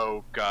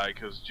judo guy,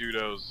 because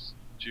judo's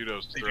They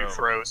do Throw.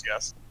 throws,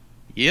 yes.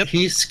 Yep.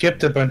 He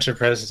skipped a bunch of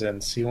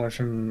presidents. He went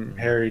from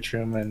Harry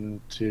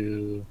Truman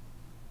to.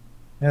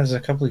 Yeah, there's a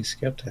couple he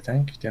skipped, I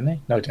think. Didn't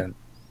he? No, he didn't.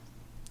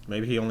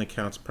 Maybe he only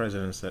counts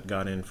presidents that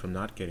got in from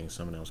not getting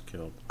someone else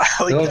killed. I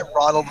like Bill- that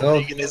Ronald Bill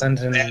Reagan is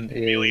Clinton that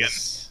chameleon.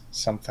 is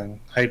something.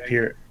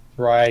 Hyperion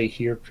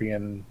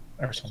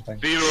or something.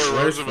 Theodore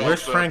Where's- Roosevelt.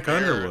 where's Frank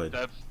Underwood?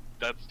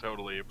 That's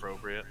totally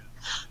appropriate.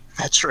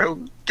 Metro,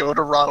 go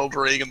to Ronald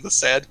Reagan, the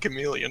sad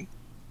chameleon.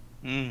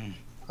 Mm.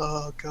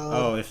 Oh, God.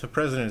 Oh, if the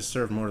president has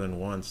served more than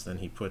once, then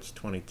he puts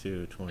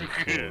 22, 24.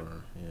 Yeah, there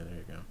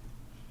you go.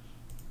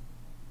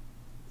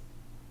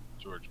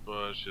 George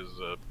Bush is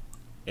a...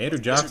 Andrew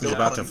Johnson's Bill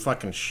about to Clinton.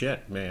 fucking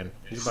shit, man.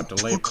 He's about to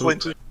lay Bill poop.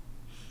 Clinton.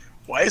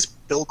 Why is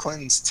Bill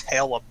Clinton's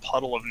tail a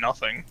puddle of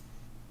nothing?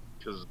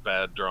 Because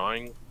bad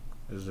drawing.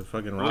 This is a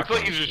fucking It rock looks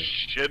like he's monster.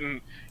 just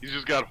shitting. He's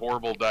just got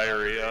horrible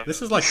diarrhea.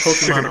 This is like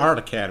Pokemon Art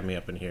Academy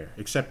up in here,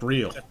 except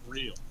real.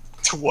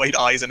 Dwight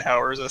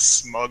Eisenhower is a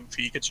smug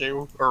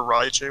Pikachu, or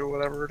Raichu,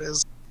 whatever it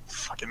is.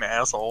 Fucking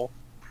asshole.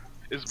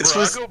 Is This Barack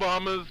was-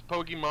 Obama's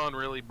Pokemon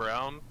really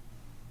brown?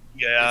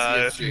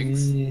 Yeah. Is he a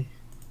Jinx? Yeah.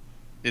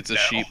 It's a No.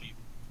 sheep.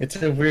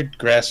 It's a weird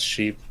grass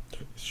sheep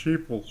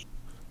Sheeple.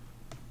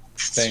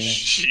 thing.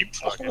 Sheep.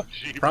 Fucking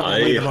sheep.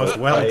 Probably the most I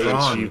well hate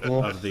drawn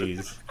sheeple. of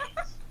these.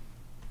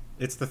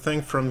 It's the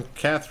thing from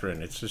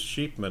Catherine. It's a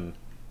sheepman.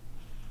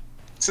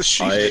 It's a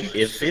sheep.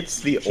 If it's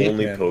the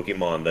only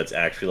Pokemon that's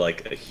actually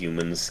like a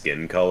human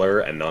skin color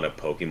and not a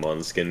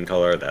Pokemon skin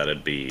color,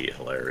 that'd be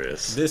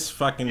hilarious. This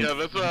fucking Yeah,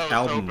 that's what I was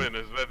album. hoping,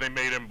 is that they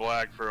made him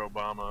black for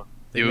Obama.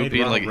 It would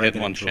be like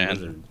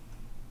Hitmonchan.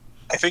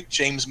 I think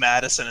James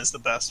Madison is the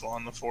best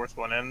one, the fourth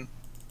one in.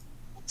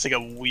 It's like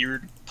a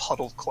weird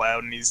puddled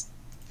cloud, and he's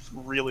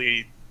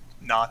really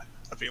not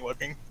happy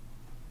looking.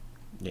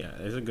 Yeah,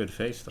 it's a good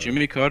face though.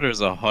 Jimmy Carter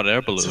is a hot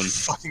air balloon.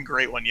 It's a fucking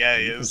great one, yeah,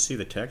 he You can is. see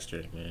the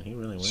texture, man. He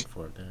really went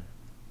for it there.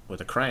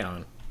 With a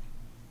crayon.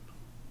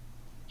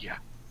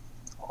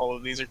 All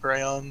of these are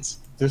crayons.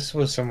 This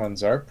was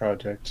someone's art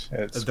project.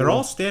 At They're school.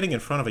 all standing in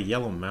front of a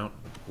yellow mountain.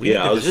 We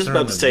Yeah, need I was just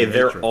about to discern say, the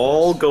they're nature of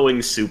all this.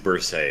 going Super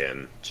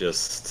Saiyan.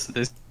 Just...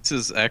 This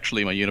is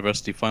actually my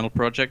university final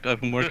project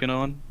I've been working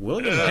on.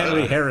 William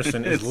Henry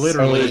Harrison is It's-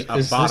 literally Oh, a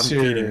is this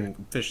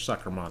bottom-feeding fish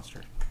sucker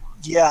monster.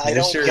 Yeah, I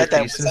don't Mr. get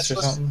that. Thesis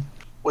or something?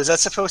 Was that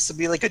supposed to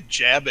be like a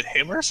jab at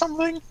him or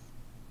something?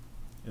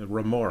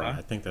 Remora,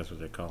 I think that's what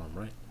they call him,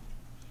 right?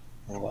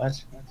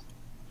 What?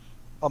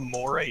 A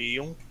moray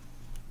eel?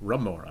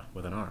 Remora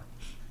with an R.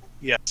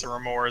 Yes, a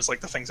remora is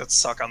like the things that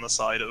suck on the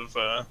side of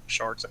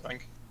sharks, I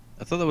think.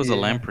 I thought that was a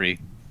lamprey.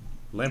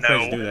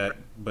 Lampreys No. do that,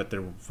 but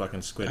they're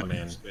fucking squid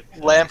man.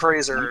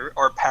 Lampreys are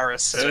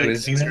parasitic.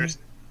 Squid These man? are,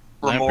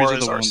 Lampreys are remoras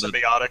the are one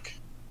that- symbiotic.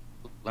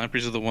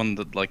 Lampreys are the one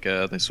that like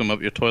they swim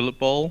up your toilet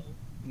bowl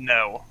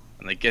No.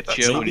 and they get That's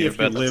you when Maybe you're if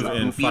you about live to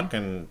in poop.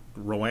 fucking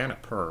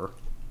Roanapur.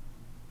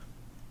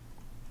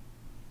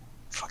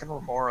 Fucking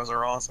remoras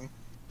are awesome.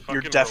 You're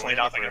Fucking definitely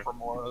not Roanapur. thinking of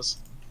remoras.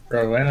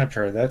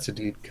 Roanapur, that's a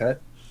deep cut.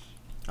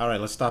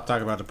 Alright, let's stop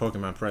talking about the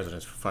Pokemon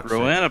presidents, for fuck's sake.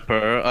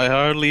 Roanapur, I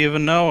hardly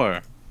even know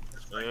her.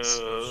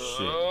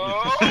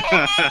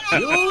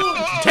 You,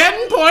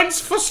 10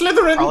 points for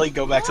Slytherin! Probably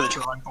go back to the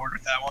drawing board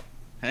with that one.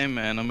 Hey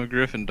man, I'm a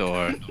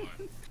Gryffindor.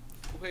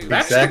 Wait,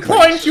 That's Exactly. the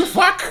point, you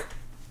fuck!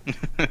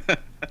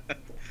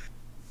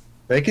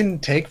 They can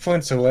take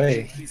points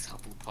away. he's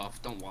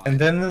Hufflepuff, don't lie. And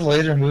then in the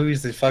later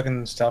movies, they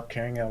fucking stop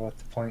caring about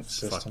the point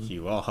Fuck system.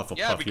 you, all Hufflepuff,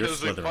 Yeah, you're because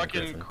the Slytherin,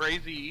 fucking Griffin.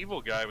 crazy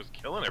evil guy was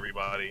killing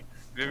everybody.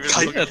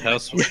 Look at how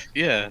sweet.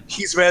 Yeah.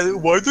 He's mad.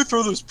 Why'd they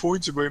throw those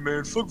points away,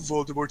 man? Fuck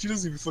Voldemort. He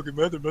doesn't even fucking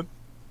matter, man.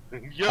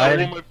 Yeah, I I-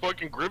 want my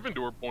fucking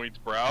Gryffindor points,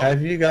 bro.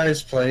 Have you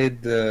guys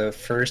played the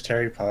first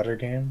Harry Potter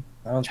game?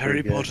 That one's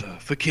Harry pretty good. Potter,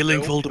 for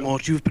killing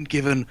Voldemort, you've been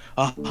given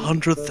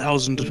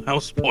 100,000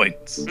 house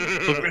points.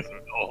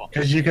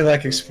 Because you could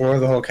like explore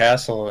the whole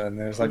castle, and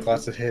there's like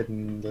lots of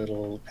hidden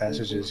little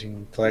passages you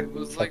can collect It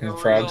was like fucking a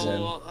frogs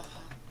real,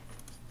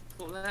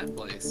 that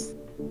place.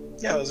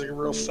 Yeah, it was like a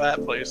real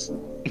fat place.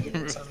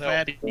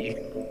 Fatty.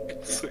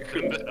 It's like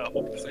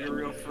a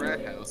real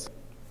frat house.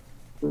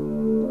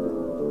 in.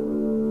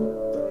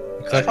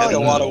 There's probably a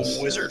lot of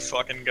wizard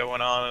fucking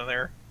going on in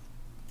there.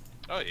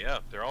 Oh yeah,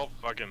 they're all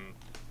fucking.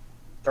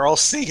 They're all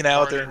sneaking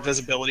out with their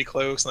invisibility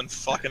cloaks and then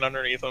fucking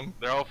underneath them.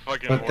 They're all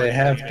fucking. But they horny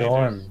have teenagers.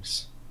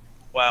 dorms.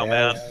 Wow, They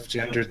man. have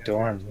gendered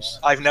dorms.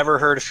 I've never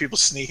heard of people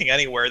sneaking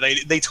anywhere.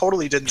 They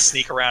totally didn't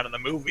sneak around in the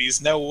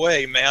movies. No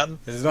way, man.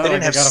 It's They not didn't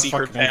like have got a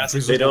secret fucking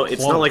passes. They invisible don't.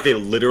 It's not cloak. like they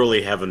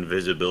literally have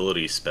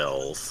invisibility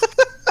spells.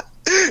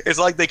 It's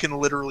like they can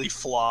literally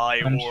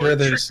fly. I'm or sure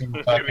there's some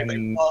trick- fucking They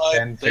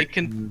They fanfiction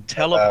can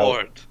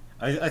teleport.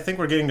 I think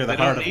we're getting to the They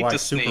don't heart of need why to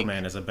sneak.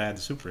 Superman is a bad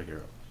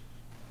superhero.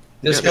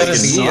 There's Yeah, they gotta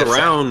can be move a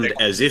around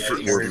as if it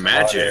were Harry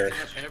magic.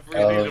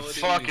 Potter.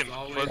 Fucking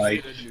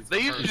like- They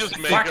used to just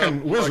make Fucking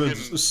up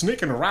wizards fucking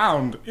sneaking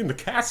around in the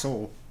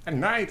castle at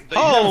night. They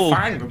You Oh!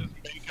 never find them.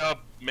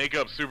 make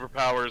up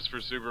superpowers for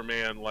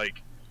Superman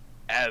like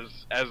as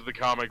the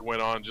comic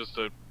went on, just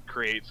to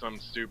create some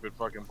stupid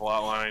fucking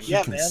plot line. Yeah,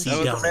 You can man. see that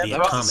was- down that the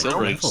was atomic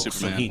Silver Age level, so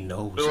Superman. he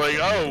knows. They're like,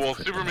 that oh he well,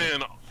 can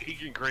Superman, he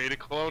can create a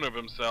clone of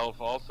himself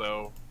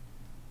also.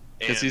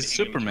 'Cause And he's he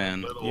can do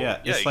Superman. little- Yeah,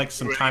 it's he like can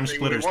some do time anything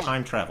we splitters want.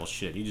 time travel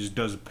shit. He just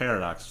does a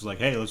paradox. It's like,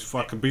 hey, let's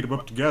fucking beat them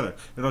up together.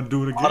 They don't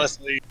do it again.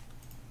 Honestly,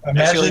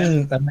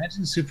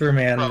 Imagine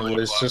Superman Probably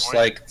was a plot just point.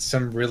 like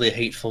some really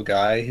hateful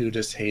guy who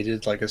just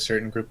hated like a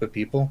certain group of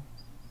people,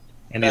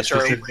 and he That's right.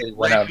 specifically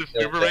went out. Racist and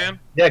killed them. Superman?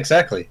 Yeah,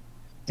 exactly.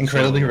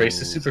 Incredibly So,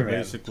 racist Superman.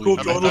 basically, Cool,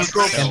 you Donald got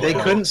Trump. to And they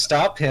tell- couldn't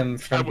stop him I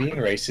from would- being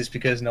racist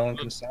because no one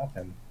can stop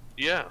him.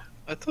 Yeah.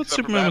 I thought Except for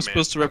Superman was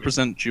Batman. supposed to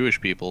represent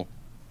Jewish people.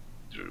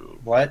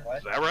 What?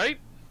 Is that right?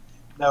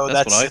 no,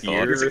 That's that's, what I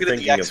thought. You're thinking of the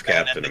thinking of X-Men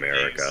Captain ending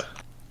America. things.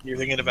 You're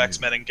thinking of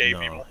X-Men and gay No,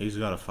 people. he's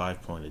got a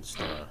 5-pointed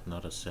star,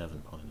 not a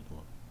 7-pointed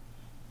one.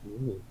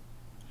 Ooh,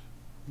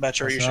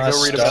 Metro, you that's should not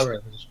go a read star.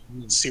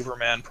 about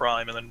Superman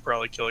Prime and then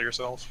probably kill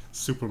yourself.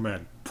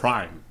 Superman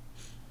Prime.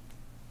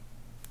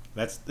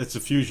 That's a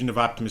fusion of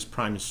Optimus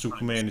Prime and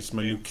Superman. It's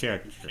my new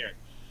character.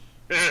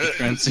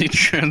 He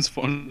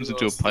transforms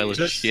into a pile of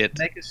Just shit.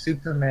 make a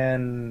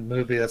Superman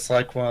movie that's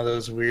like one of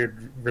those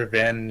weird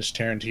revenge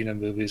Tarantino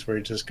movies where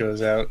he just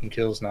goes out and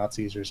kills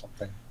Nazis or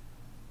something.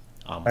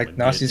 I'm Like, gonna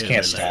Nazis get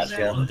can't every last stop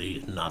him. one of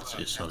these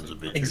Nazi sons of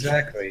bitches.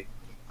 Exactly.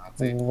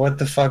 What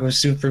the fuck was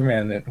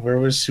Superman in? Where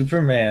was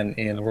Superman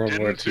in World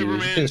War II? Didn't You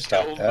could Superman have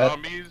stopped kill that.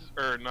 zombies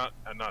or not?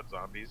 Not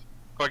zombies.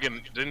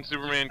 Fucking didn't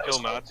Superman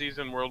kill Nazis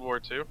in World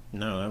War II?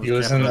 No, that was He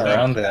was Captain in America.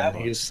 around then.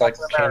 He was like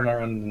Captain came America.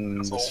 around in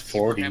his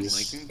Abraham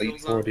 40s, Lincoln late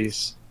kills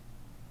zombies? 40s.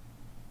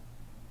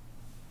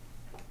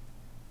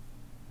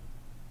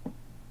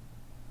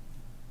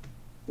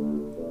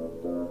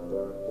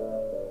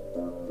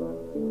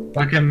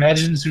 Like,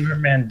 imagine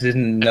Superman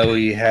didn't know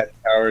he had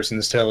powers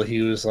until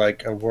he was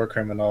like a war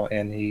criminal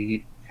and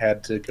he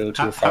had to go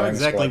to a How firing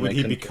exactly squad. would and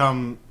he couldn't-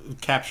 become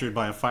captured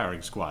by a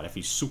firing squad if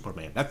he's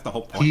Superman? That's the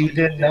whole point. He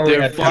didn't know he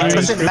They're had fucking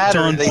powers. doesn't matter,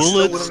 krypton they still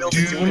bullets, wouldn't be able to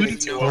do dude. anything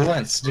to him.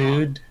 Bullets,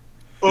 dude.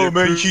 Oh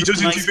man, he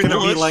doesn't It's even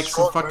gonna know be like some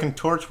strong, fucking man.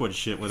 Torchwood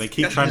shit where they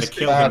keep trying to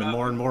kill him in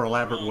more and more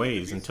elaborate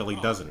ways until he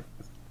doesn't.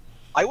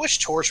 I wish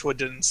Torchwood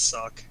didn't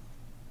suck.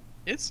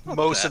 It's not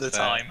Most of that the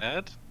time.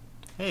 bad.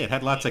 Hey, it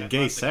had lots of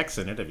gay sex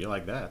in it if you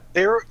like that.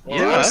 There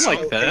Yeah, were I some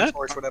like okay that.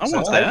 Torchwood I want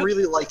episodes. that. I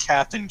really like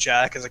Captain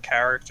Jack as a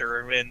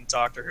character in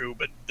Doctor Who,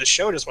 but the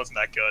show just wasn't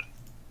that good.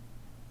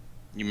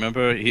 You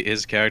remember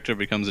his character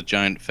becomes a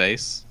giant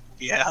face?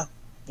 Yeah.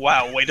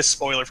 Wow, way to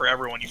spoiler for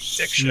everyone, you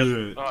dick shit.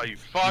 Shit. Oh, you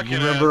fucking You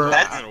remember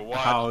asshole. I'm gonna watch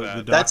how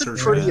that. the That's a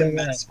Doctor pretty Remember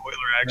immense that? spoiler,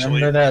 actually.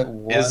 Remember that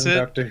one Is it?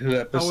 Doctor Who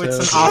episode? Oh,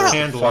 it's an where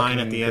offhand the line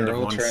at fucking the end of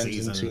girl one turns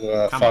season. into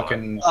a Come on.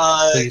 fucking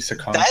Uh, piece of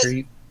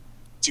concrete.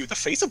 Dude, the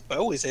face of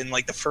Bo is in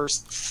like the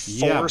first Yeah,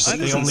 four but they I seasons.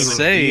 didn't only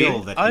say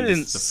reveal it. that I he's didn't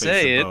the face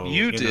say of it. Bo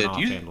You in an did.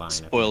 offhand You line at the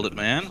spoiled end it, of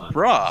man. the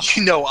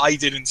Bruh. No, I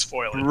didn't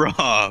spoil it.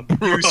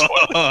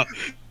 Bruh.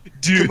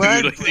 Dude, Come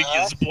on, I think you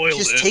bruh. spoiled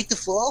Just it. take the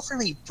fall from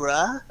me,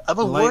 bruh. I'm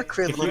a war Like, if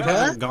criminal, you bruh.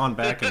 haven't gone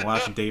back and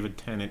watched David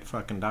Tennant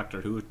fucking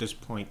Doctor Who at this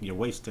point, you're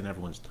wasting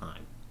everyone's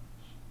time.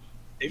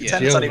 David Yeah.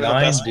 Tennant's not even the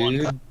Nine, best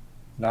dude. one.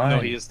 Nine. No,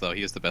 he is though.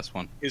 He is the best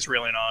one. He's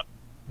really not.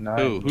 Nine.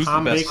 Who? Who's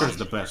Tom the best Baker's one?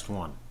 the best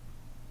one.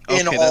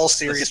 In Okay, all that's a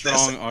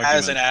seriousness, strong as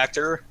argument. an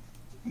actor,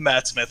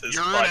 Matt Smith is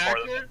You're by an far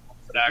the actor?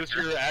 best Is this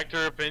actor. your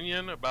actor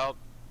opinion about?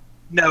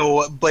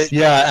 No, but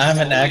Yeah, I'm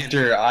an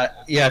actor.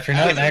 Yeah, if you're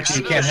not If an you've actor, you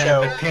seen can't the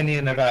have an show-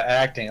 opinion about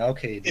acting.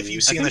 Okay, dude. if you've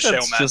I seen think the show,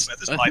 that's Matt just-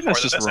 Smith is I by think far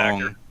that's the just best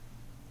wrong. actor.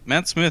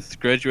 Matt Smith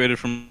graduated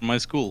from my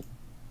school,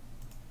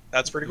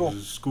 That's pretty cool.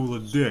 School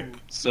of Dick.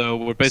 so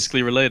we're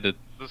basically related.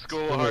 The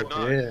School of Hard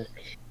Knocks. Yeah.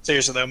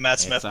 Seriously though, Matt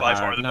Smith It's a by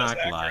far hard the best knock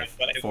actor. life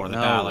But for the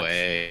No Daleks.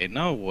 way.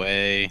 No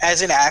way.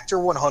 as an actor,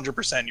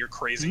 100%, you're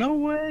crazy. No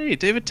way.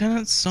 David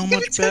Tennant's so David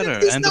much Tennant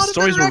better, is and the not a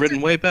stories better were written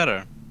actor. way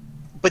better.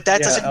 But that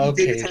Yeah, doesn't mean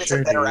okay, David Tennant's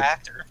sure, a better dude.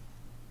 actor.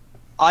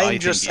 I I'm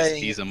think just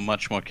saying. he's a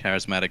much more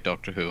charismatic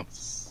Doctor Who.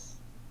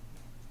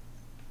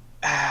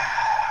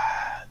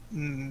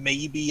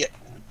 Maybe,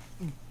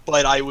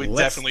 but I would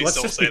definitely let's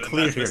still just say be that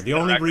clear Matt here. Smith's The a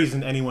better only actor.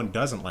 reason anyone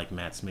doesn't like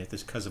Matt Smith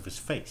is because of his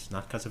face,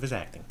 not because of his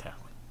acting talent.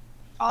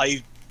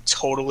 I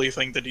totally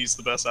think that he's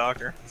the best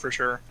actor for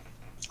sure.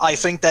 I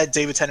think that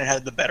David Tennant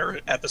had the better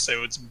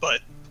episodes, but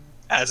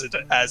as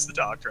the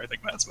Doctor, I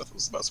think Matt Smith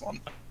was the best one.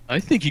 I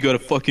think you got a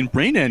fucking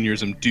brain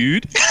aneurysm,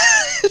 dude.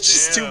 It's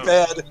just too Damn.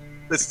 bad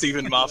that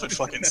Stephen Moffat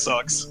fucking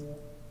sucks.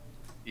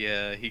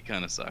 Yeah, he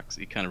kind of sucks.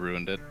 He kind of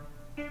ruined it.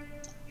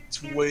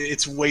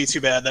 It's way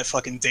too bad that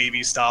fucking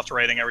Davey stopped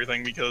writing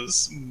everything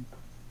because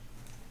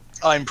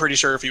I'm pretty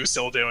sure if he was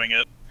still doing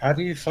it, How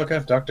do you fuck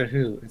up Doctor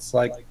Who? It's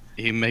like,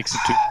 He makes it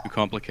too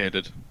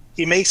complicated.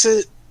 he makes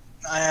it.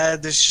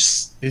 There's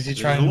just is he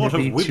There's trying a lot to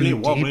of be wibbly too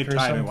wobbly deep or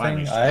timey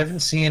something? wimey I haven't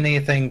seen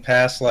anything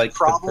past like the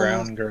Problem-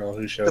 brown girl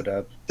who showed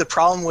up. the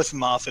problem with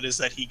Moffat is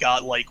that he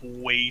got like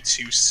way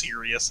too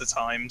serious at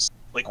times,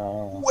 like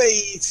Oh.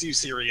 way too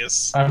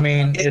serious. I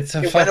mean, It- it's a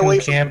it went fucking away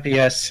from- campy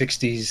ass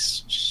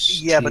 '60s.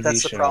 Yeah, but TV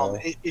that's the show.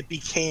 problem. It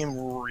became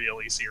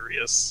really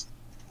serious.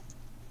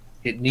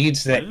 It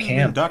needs that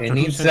camp. Doctor It Who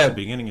needs since the that.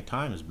 beginning of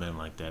time has been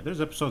like that. There's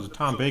episodes of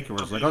Tom Baker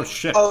where it's like, oh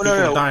shit, Oh, no, people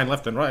no. are dying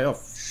left and right. Oh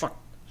fuck.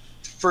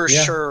 For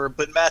Yeah. sure,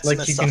 but Matt Like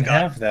Smith you stuff can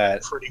got have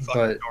that, pretty fucking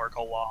but dark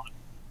a lot.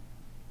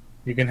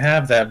 you can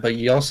have that, but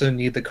you also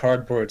need the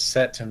cardboard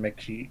set to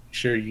make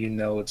sure you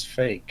know it's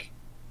fake,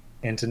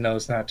 and to know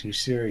it's not too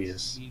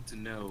serious. You need to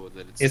know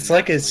that It's not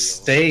like a real.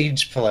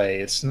 stage play.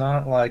 It's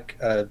not like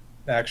a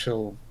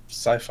actual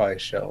sci-fi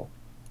show.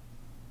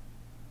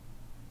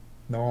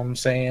 Know what I'm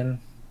saying?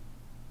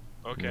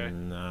 Okay.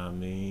 I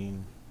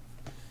mean,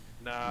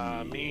 Nah,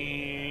 I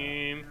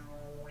mean.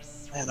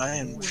 Man, I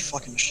am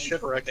fucking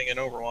shit wrecking in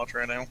Overwatch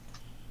right now.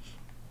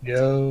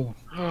 Yo,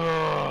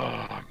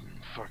 I'm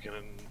fucking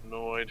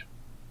annoyed.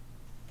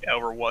 Yeah,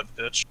 over what,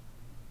 bitch?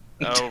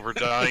 Over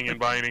dying and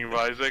binding of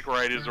Isaac,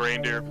 right as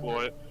reindeer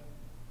Floyd.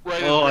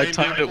 Right Oh, I as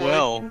timed reindeer it Floyd.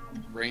 well.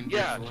 Reindeer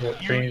Yeah,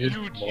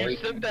 Floyd. you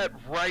sent that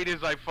right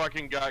as I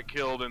fucking got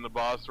killed in the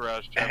boss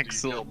rush. After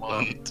you killed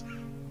Mom.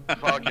 Excellent.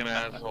 Fucking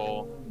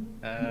asshole.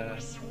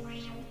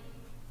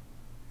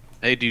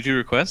 Hey, do you do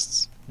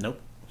requests? nope.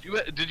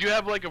 Did you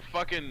have like a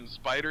fucking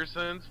spider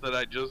sense that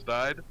I just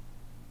died?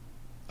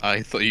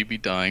 I thought you'd be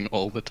dying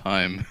all the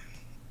time.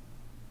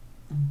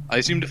 I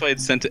assumed if I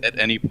had sent it at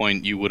any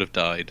point, you would have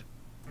died.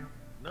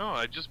 No,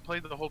 I just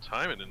played the whole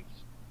time and didn't.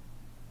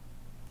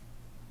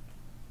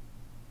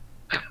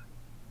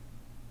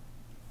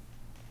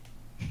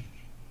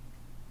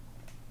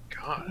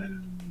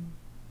 God.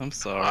 I'm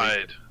sorry.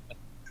 Died.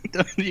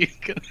 Don't you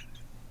go-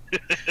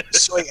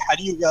 So, wait, how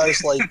do you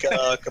guys like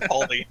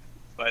Capaldi?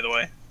 by the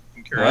way?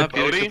 I'm curious.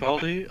 Peter Bodhi?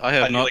 Capaldi? I How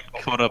have do you not like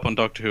Bodhi? caught up on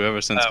Doctor Who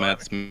ever since Oh, Matt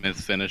okay. Smith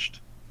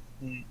finished.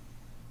 Hmm.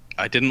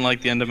 I didn't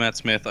like the end of Matt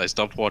Smith. I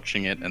stopped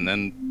watching it, and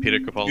then Peter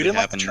Capaldi You didn't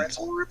like the happened.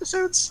 Translator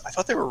episodes? I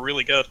thought they were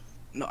really good.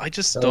 No, I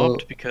just So-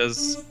 stopped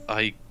because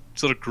I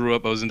sort of grew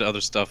up. I was into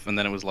other stuff, and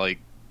then it was like,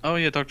 oh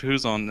yeah, Doctor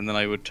Who's on, and then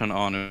I would turn it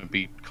on and it would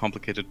be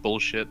complicated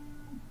bullshit.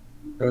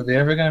 Are they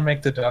ever gonna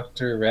make the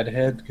Doctor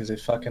redhead? Because they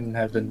fucking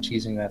have been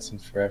teasing that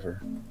since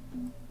forever.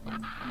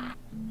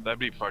 That'd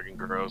be fucking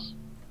gross.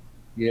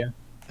 Yeah.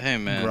 Hey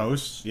man,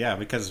 Gross. Yeah,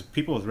 because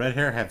people with red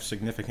hair have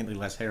significantly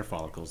less hair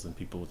follicles than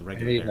people with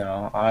regular Hey, hair.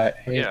 no,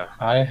 Yeah.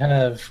 I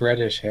have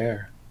reddish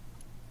hair.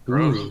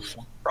 Gross.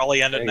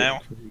 Probably ended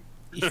now.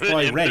 If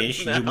by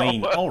reddish you No.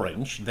 mean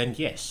orange, then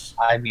yes.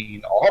 I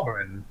mean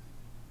Auburn.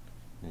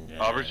 Yeah.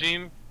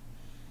 Aubergine?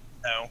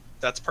 No,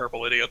 that's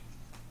purple, idiot.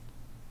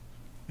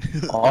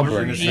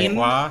 Auburn. Je ne sais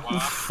quoi. You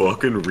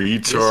fucking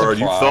retard.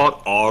 You Wow.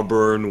 thought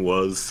Auburn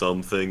was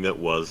something that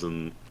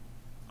wasn't.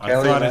 I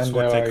Kelly thought it's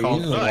what Lando, they are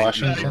called. you in I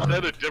Washington?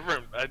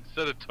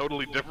 said a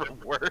totally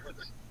different word.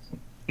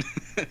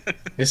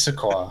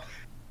 Issaquah.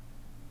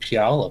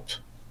 Puyallup.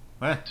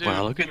 What? Dude,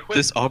 Wow, look at quit-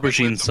 this quit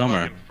aubergine with the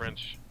summer. fucking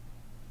French.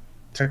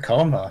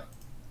 Tacoma.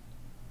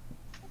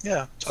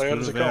 Yeah,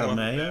 Toyota Scooter Tacoma.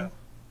 Mayo?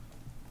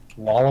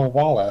 Walla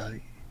Walla.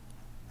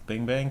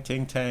 Bing bang,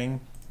 ting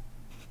tang.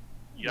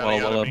 Yada, Well,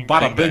 yada, well, bing, Bada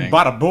bang. bing,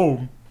 bada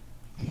boom.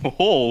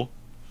 Oh,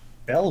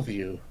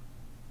 Bellevue.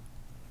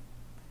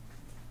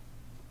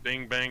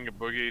 Bing bang a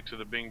boogie to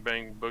the bing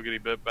bang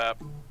boogity bip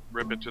bap.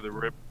 Rip it to the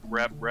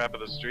rap of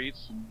the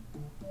streets.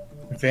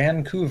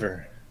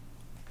 Vancouver.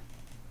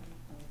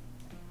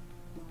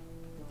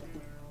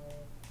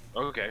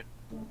 Okay.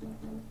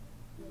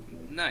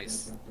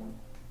 Nice.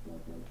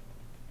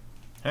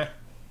 Huh.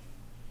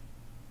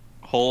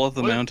 Hole of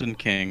the What? Mountain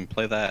King.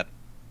 Play that.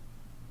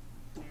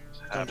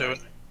 Don't do it.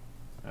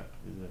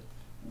 Is it?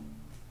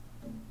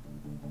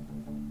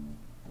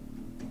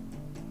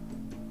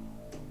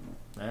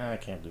 I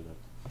can't do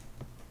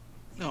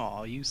that.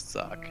 Oh, you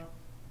suck.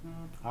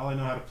 All I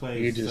know how to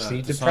play You is just The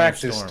need to Song of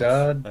practice, Storms.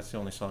 stud. That's the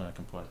only song I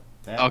can play.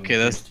 That Okay,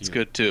 and that's Here's to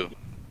You. good too.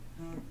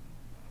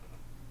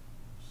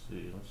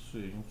 Let's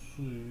see. Let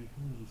me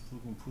just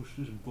fucking push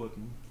this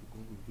button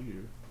over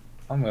here.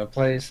 I'm gonna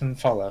play some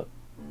Fallout.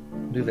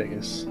 New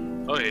Vegas.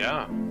 Oh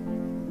yeah.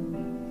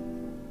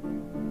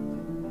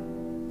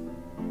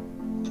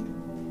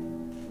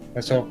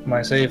 Let's hope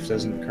my save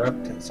doesn't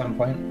corrupt at some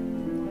point.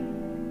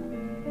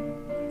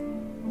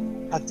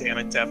 God damn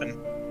it, Devin.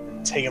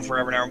 Taking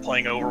forever now. I'm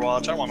playing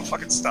Overwatch. I don't want to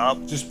fucking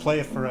stop. Just play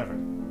it forever.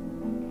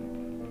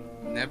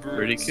 Never.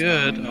 Pretty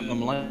good. I'm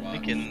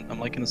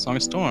liking the Song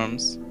of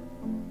Storms.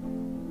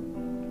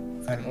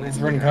 I'm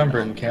over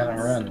encumbered and cannot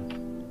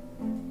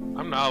run.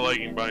 I'm not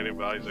liking Binding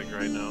of Isaac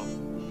right now.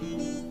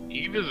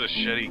 Eve is a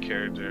shitty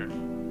character.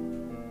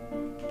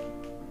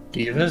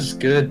 Diva's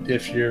good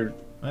if you're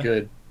What?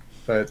 good,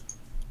 but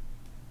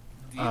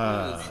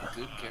Diva is a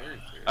good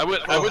character. I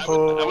would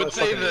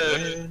say fucking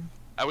that win.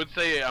 I would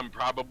say I'm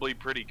probably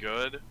pretty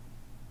good.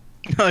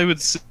 I would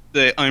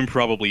say I'm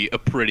probably a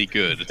pretty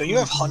good. So you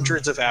have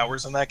hundreds of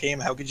hours in that game.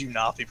 How could you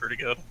not be pretty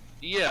good?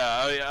 Yeah,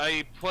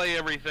 I play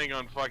everything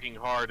on fucking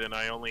hard, and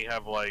I only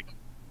have like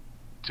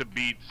to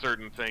beat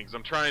certain things.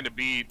 I'm trying to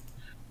beat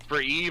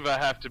for Eve. I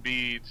have to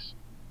beat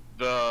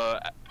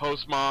the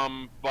Post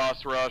Mom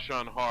boss rush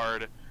on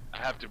hard. I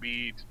have to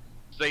beat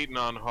Satan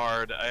on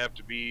hard. I have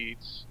to beat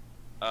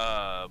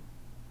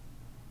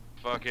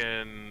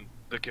fucking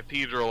the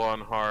Cathedral on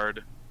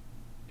hard,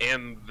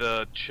 and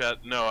the chest.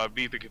 No, I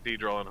beat the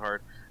Cathedral on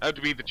hard. I have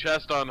to beat the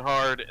chest on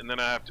hard, and then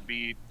I have to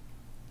beat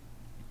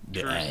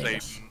True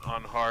Satan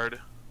on hard.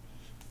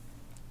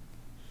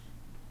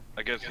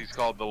 I guess he's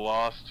called the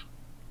Lost.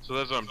 So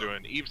that's what I'm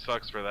doing. Eve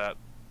sucks for that.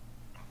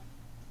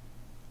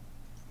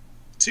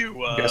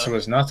 guess it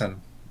was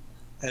nothing.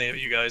 Any of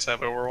you guys have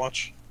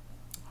Overwatch?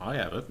 I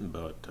have it,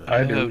 but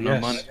I do, have no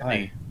yes. money.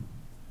 Hi.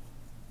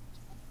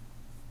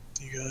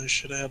 You guys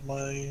should add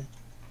my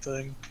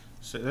thing.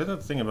 so the other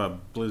thing about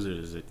Blizzard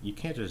is that you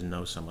can't just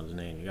know someone's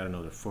name. You gotta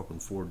know their fucking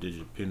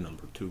 4-digit PIN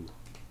number too.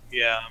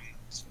 Yeah,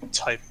 I'm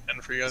typing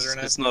in for you guys right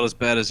now. It's not as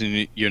bad as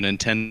your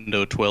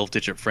Nintendo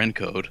 12-digit friend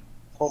code.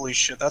 Holy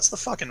shit, that's the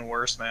fucking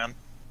worst, man.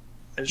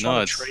 I just No,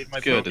 want it's to trade my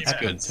good, Pokemon. it's At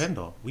good.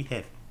 Nintendo, we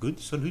have good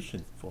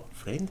solutions for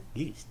friend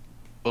list.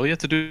 All you have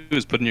to do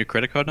is put in your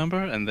credit card number,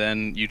 and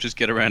then you just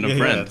get a random Yeah,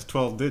 friend. it's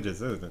 12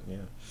 digits, isn't it? Yeah.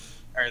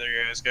 Alright, there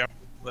you guys go.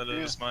 That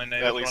is my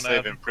name. At least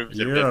Everyone they've improved it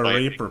You're bit a by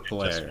Reaper making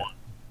it just player. one.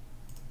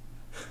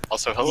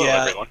 Also, hello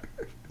Yeah.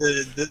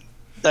 everyone.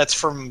 That's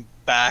from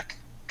back.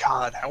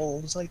 God, how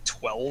old was I?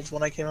 12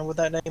 when I came up with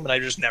that name, and I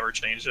just never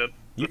changed it.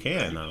 You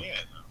can, though.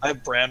 I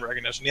have brand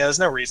recognition. Yeah, there's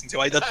no reason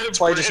to. That's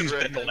why I just use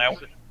Bindle now.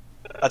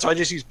 That's why I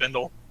just use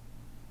Bindle.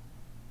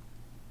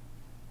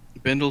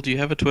 Bindle, do you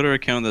have a Twitter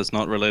account that's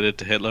not related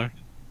to Hitler?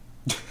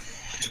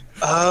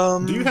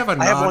 Do you have a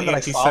I have one that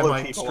I follow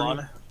non-anti-Semite people stream?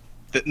 on.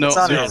 No, It's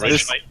not there's an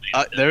this,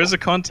 original. there is a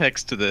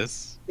context to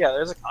this. Yeah,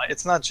 there's a.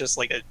 It's not just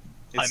like a.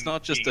 It's I'm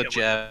not just a being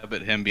jab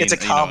at him being It's a a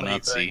comedy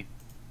Nazi. thing.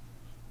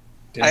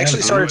 I Damn,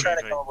 actually started dude. trying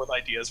to come up with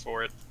ideas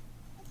for it.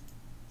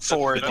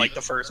 for like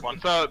the first one.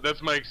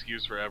 That's my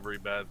excuse for every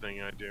bad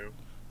thing I do.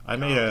 I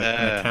made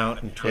an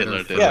account in Twitter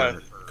Hitler for did Yeah,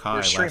 Kai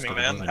we're streaming,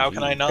 last man. How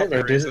can I not?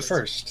 Hitler be did it racist?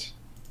 first.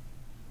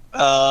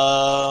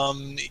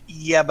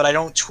 Yeah, but I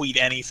don't tweet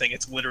anything.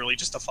 It's literally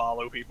just to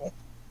follow people.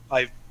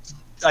 I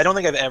don't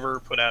think I've ever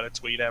put out a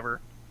tweet ever,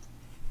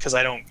 because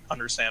I don't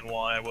understand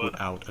why I would.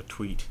 Put out a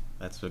tweet.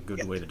 That's a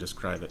good way to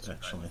describe it,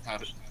 actually.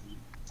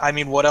 I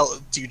mean, what else?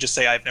 Do you just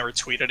say I've never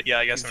tweeted? Yeah,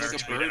 I guess I've never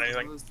He's like a tweeted bird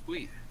anything. with his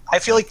tweet. I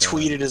feel like Okay.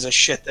 tweeted is a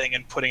shit thing,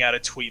 and putting out a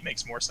tweet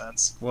makes more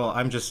sense. Well,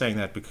 I'm just saying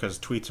that because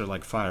tweets are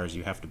like fires.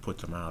 You have to put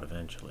them out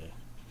eventually.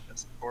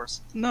 Yes, of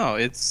course. No,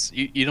 it's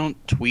you don't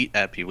tweet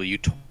at people. You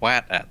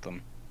twat at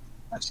them.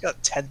 I just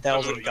got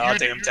 10,000 You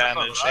goddamn do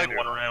damage something I in do.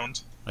 one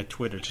round. I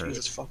Twittered her.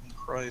 Jesus fucking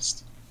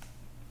Christ.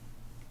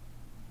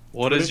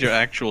 What is your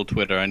actual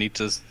Twitter? I need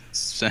to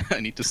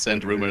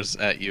send rumors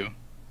at you.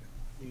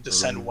 You need to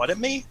send what at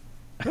me?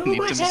 I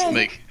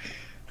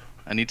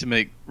need to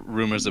make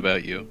rumors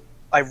about you.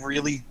 I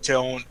really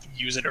don't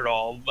use it at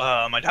all.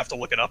 I'd have to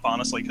look it up,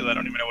 honestly, because I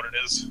don't even know what it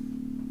is.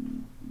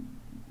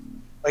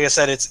 Like I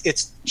said,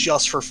 it's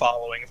just for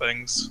following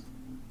things.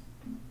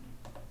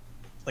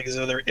 Like,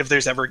 if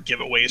there's ever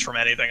giveaways from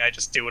anything, I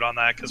just do it on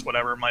that, because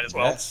whatever, might as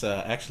well. That's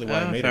actually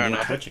why I made fair a new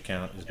enough. Twitch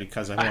account, is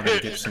because I wanted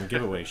to get some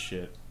giveaway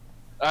shit.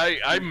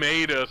 I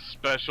made a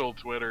special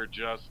Twitter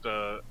just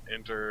to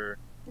enter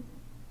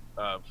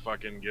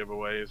fucking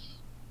giveaways,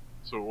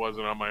 so it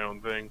wasn't on my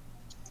own thing.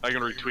 I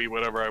can retweet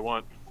whatever I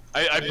want.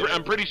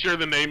 I'm pretty sure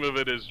the name of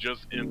it is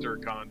just enter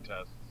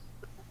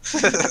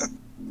contests.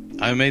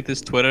 I made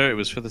this Twitter. It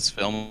was for this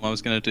film I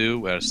was gonna do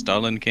where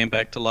Stalin came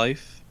back to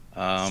life.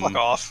 Fuck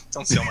off.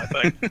 Don't steal my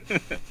thing.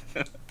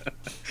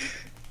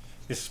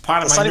 This is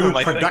part of That's my not even new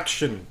my thing.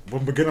 production.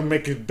 When we're gonna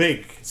make it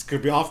big. It's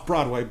gonna be off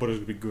Broadway, but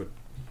it'll be good.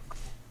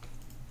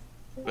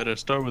 Better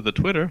start with the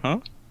Twitter, huh?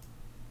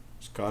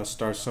 Just gotta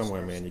start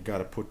somewhere, man. You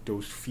gotta put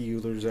those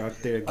feelers out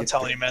there. I'm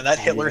telling you, man, that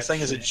Hitler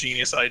thing is a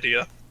genius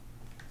idea.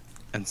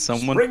 And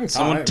someone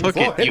Springtime took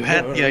it. for You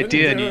had the Hitler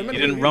idea in and you Germany.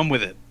 didn't run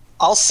with it.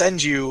 I'll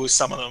send you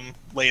some of them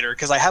later,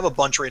 because I have a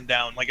bunch written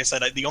down. Like I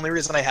said, the only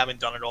reason I haven't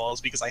done it all is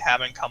because I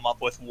haven't come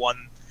up with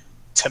one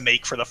to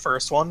make for the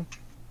first one.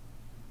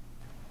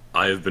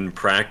 I've been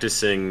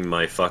practicing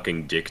my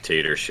fucking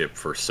dictatorship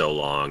for so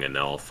long, and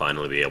now I'll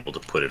finally be able to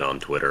put it on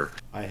Twitter.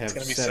 I have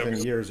gonna be so 7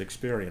 good. years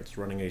experience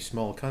running a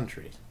small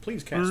country.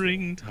 Please cast me.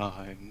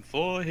 Springtime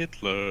for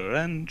Hitler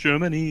and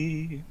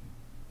Germany.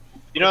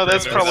 You know,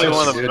 that's That's probably such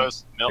one a of the good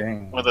most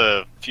thing. one of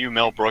the few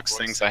Mel Brooks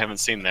things I haven't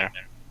seen there.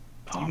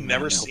 Oh, You've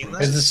never Mel seen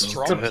Brooks. this? It's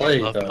What's a wrong with it? play,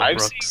 Love though. Mel I've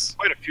Brooks. seen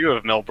quite a few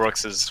of Mel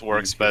Brooks's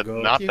works, but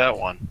not that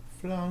one.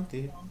 Flaunt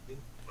it.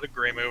 What a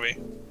great movie.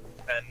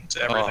 And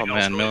everything Oh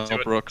else man, related to Mel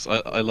it. Brooks.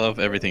 I love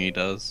everything he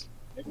does.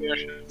 Maybe I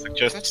should Such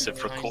suggest a it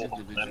for kind Cole.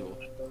 individual.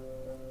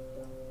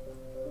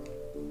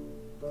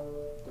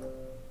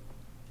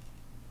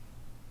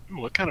 Ooh,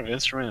 what kind of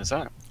instrument is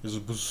that? It's a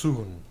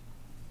bassoon.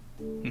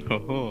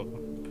 Oh,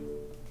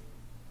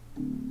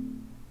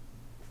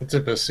 It's a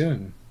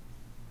bassoon.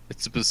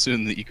 it's a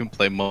bassoon that you can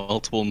play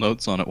multiple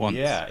notes on at once.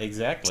 Yeah,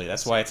 exactly.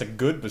 That's why it's a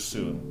good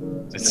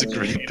bassoon. It's a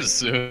great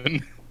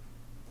bassoon.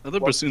 Other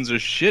bassoons are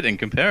shit in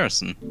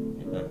comparison.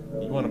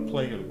 You want to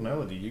play a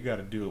melody, you got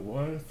to do it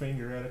one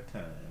finger at a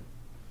time.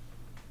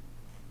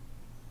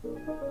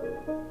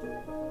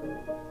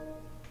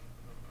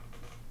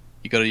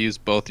 You gotta use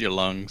both your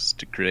lungs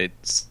to create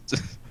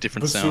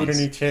different Bassoon sounds.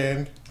 in each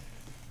hand.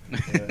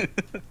 Yeah.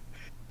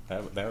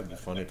 That would be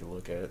funny to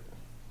look at.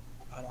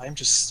 God, I'm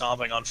just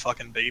stomping on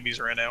fucking babies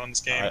right now in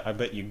this game. I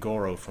bet you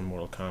Goro from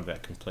Mortal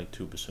Kombat can play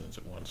 2 bassoons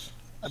at once.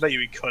 I bet you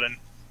he couldn't.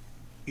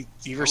 You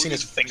ever seen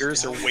his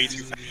fingers? They're way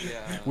too.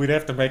 Yeah. We'd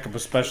have to make him a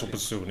special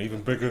bassoon,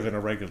 even bigger than a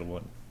regular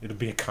one. It'd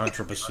be a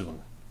contra bassoon.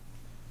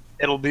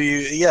 It'll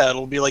be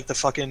like the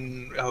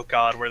fucking, oh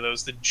god, where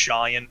those the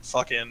giant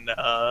fucking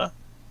I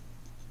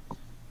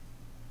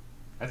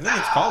think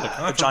it's called a the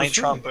contra giant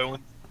bassoon. trombone.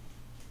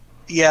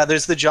 Yeah,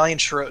 there's the giant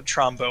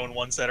trombone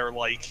ones that are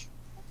like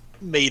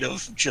made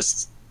of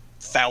just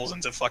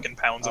thousands of fucking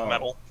pounds of Oh,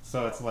 metal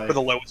So it's like for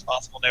the lowest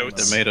possible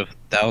notes. They're made of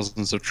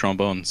thousands of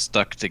trombones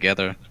stuck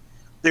together.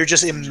 They're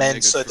just Mega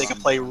immense, so that they can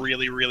play trombone.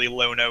 really, really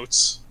low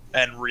notes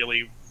and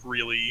really,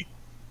 really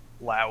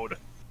loud.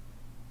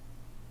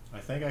 I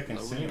think I can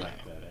Low sing and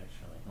like that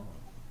actually. Hold on.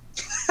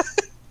 Let's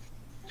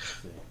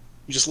see.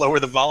 You just lower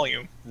the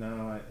volume.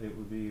 No, it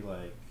would be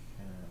like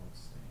let's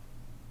see.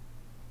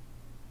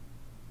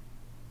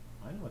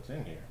 I know what's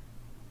in here.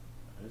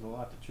 There's a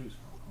lot to choose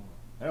from. Hold on.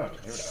 There we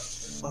go. Here we go.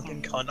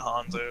 Fucking cunt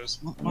Hanzos.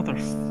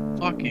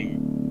 Motherfucking.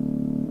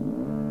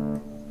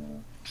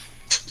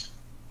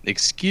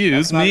 Excuse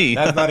That's not- me.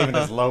 That's not even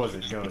as low as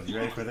it goes. You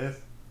ready for this?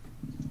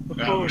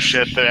 Oh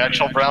shit, the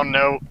actual brown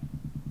note.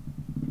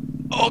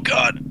 Oh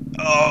god.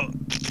 Oh.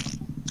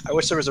 I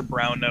wish there was a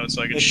brown note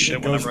so I could shit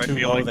It goes whenever I too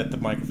feel low like. that the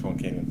microphone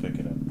can't even pick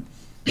it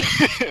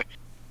up.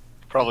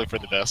 Probably for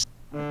the best.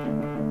 I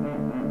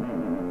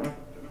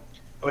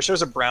wish there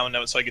was a brown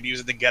note so I could use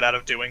it to get out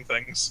of doing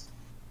things.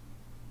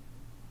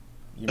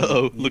 You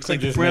Uh-oh, you looks could like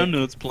the just brown make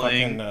note's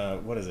playing.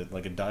 Fucking, what is it?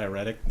 Like a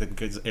diuretic that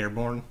gets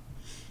airborne?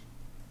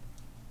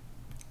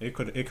 It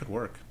could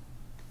work.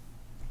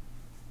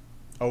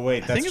 Oh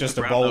wait, I that's think just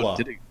if the brown Ebola.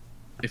 note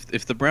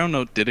if the brown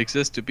note did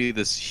exist, it'd be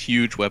this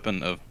huge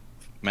weapon of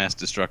mass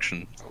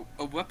destruction.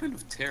 A weapon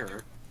of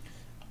terror.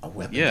 A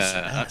weapon of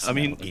Yeah, mass I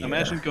mean, Metal Gear.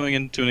 imagine going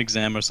into an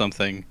exam or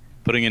something,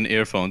 putting in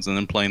earphones, and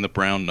then playing the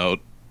brown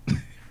note.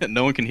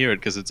 No one can hear it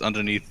because it's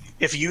underneath.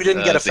 If you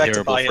didn't get the affected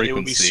hearable by it, it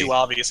would be frequency. so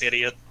obvious,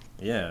 idiot.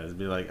 Yeah, it'd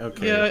be like,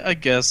 okay. Yeah, I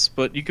guess,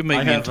 but you can make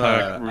I the have,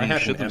 entire I room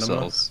have shit an enema.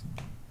 themselves.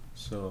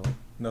 So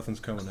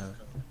nothing's coming out.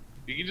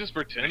 You can just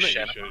pretend that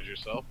you showed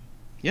yourself.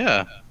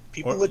 Yeah,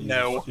 People would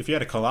know. If you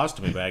had a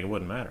colostomy bag, it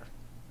wouldn't matter.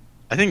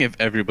 I think if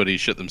everybody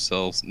shit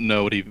themselves,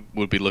 nobody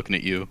would be looking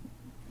at you.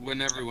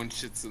 When everyone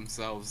shits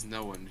themselves,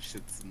 no one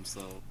shits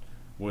themselves.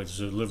 What's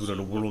living in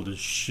the world is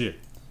shit.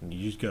 And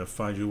you just gotta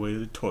find your way to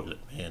the toilet,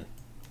 man.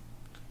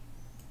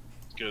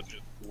 Good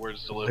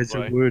words to live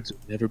by. words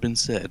have never been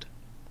said.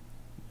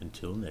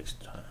 Until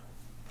next time.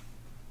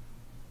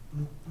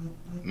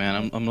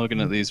 Man, I'm looking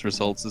at these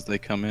results as they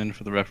come in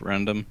for the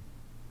referendum.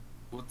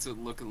 What's it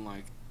looking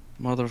like?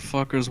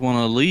 Motherfuckers want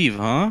to leave,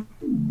 huh?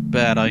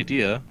 Bad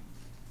idea.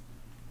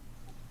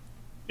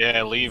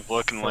 Yeah, leave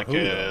looking For like who,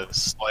 a though?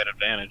 slight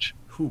advantage.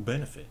 Who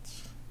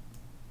benefits?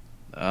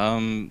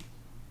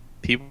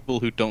 People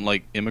who don't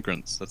like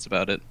immigrants. That's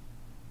about it.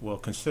 Well,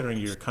 considering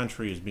your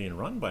country is being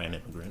run by an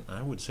immigrant,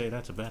 I would say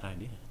that's a bad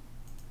idea.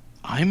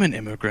 I'm an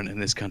immigrant in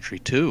this country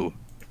too.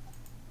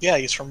 Yeah,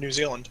 he's from New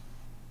Zealand.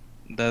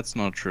 That's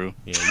not true.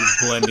 Yeah, you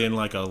blend in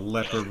like a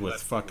leopard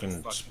with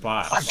fucking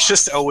spots. I'm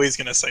just always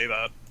gonna say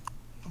that.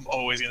 I'm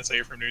always gonna say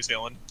you're from New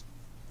Zealand.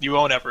 You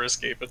won't ever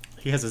escape it.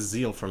 He has a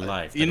zeal for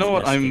life. You that know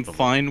is what? I'm inescapable.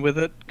 fine with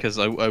it because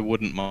I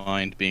wouldn't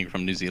mind being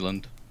from New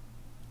Zealand.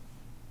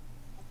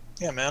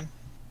 Yeah, man.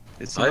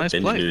 It's a I've nice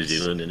been place. to New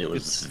Zealand and it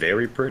was It's-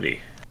 very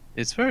pretty.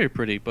 It's very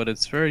pretty, but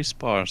it's very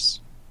sparse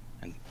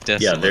and Yeah,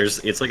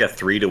 desolate. it's like a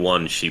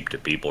 3-to-1 sheep to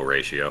people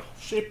ratio.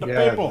 Shape the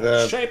Yeah, people!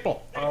 the- Shaple!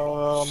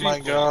 Oh my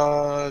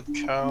god,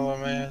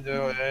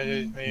 Calamando.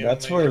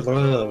 That's where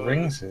Lord of the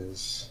Rings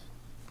is.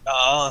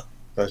 Ah,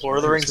 That's Lord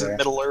of the what Rings it's is there.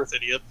 Middle Earth,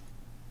 idiot.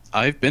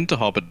 I've been to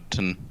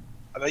Hobbiton.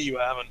 I bet you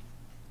haven't.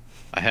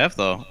 I have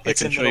though.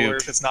 It's I in can show Middle you.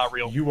 Earth, it's not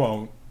real. You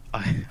won't.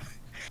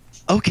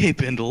 Okay,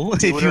 Bindle, if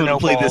Do you it or want to no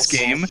play this balls.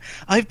 game,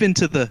 I've been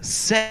to the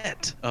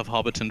set of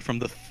Hobbiton from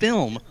the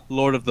film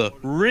Lord of the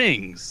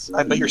Rings.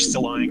 I bet you're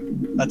still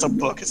lying. That's a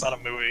book, it's not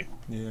a movie.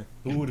 Yeah.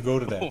 Who would go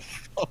to that? Oh,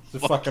 It's a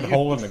fuck fucking you.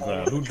 hole in the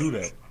ground. Who'd do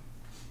that?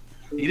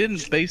 He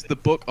didn't base the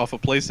book off a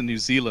place in New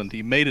Zealand.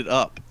 He made it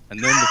up, and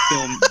then the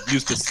film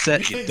used a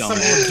set. You You think someone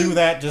dumbass. would do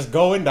that? Just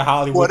go into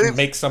Hollywood What and if-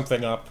 make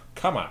something up?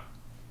 Come on.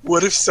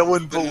 What if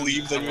someone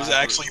believed that it was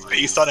actually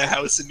based on a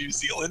house in New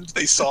Zealand?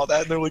 They saw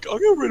that and they're like, I'm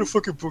gonna write a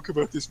fucking book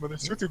about this, man. I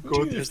swear to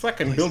God. Just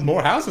fucking build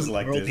more houses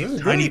like Bro, this. these This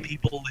is tiny great.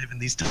 people live in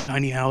these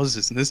tiny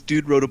houses, and this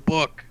dude wrote a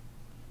book.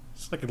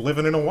 It's like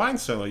living in a wine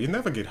cellar. You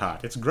never get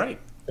hot. It's great.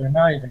 They're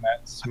not even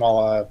that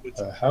small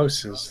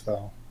houses,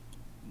 though.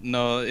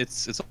 No,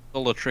 it's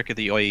all a trick of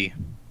the eye.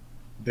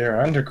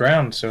 They're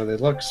underground, so they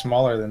look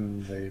smaller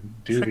than they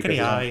do Trick of because the they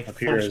eye, don't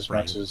appear first as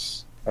much brain.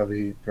 as of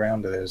the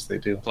ground as they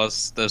do.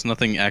 Plus, there's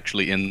nothing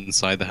actually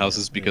inside the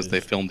houses because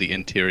they filmed the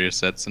interior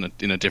sets in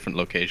a different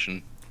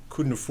location.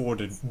 Couldn't afford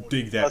to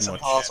dig that That's much.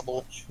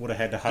 impossible. Would have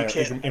had to hire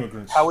can't-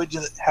 immigrants.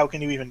 How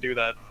can you even do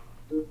that?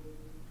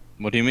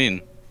 What do you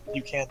mean?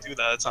 You can't do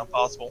that, it's not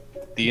possible.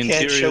 The You interior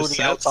can't show the sets?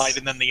 outside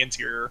and then the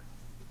interior.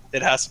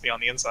 It has to be on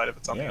the inside if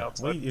it's on the Yeah,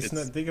 outside. well, it's It's-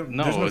 not, they,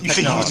 no, there's no it's You can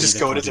technology just that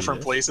go can to do different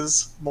this.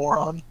 places,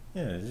 moron.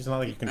 Yeah, it's not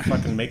like you can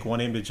fucking make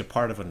one image a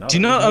part of another. Do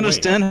you not There's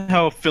no way. understand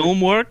how film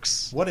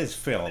works? What is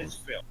film?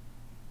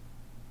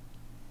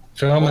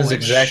 Film is Holy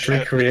exact shit.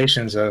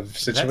 recreations of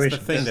That's situations.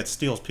 the thing that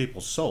steals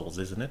people's souls,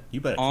 isn't it? You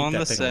better keep On that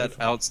the thing away set from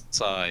me.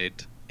 outside,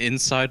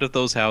 inside of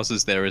those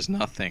houses, there is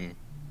nothing.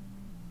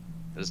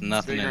 There's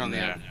nothing Bigger in on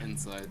there. the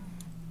inside.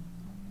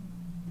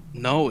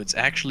 No, it's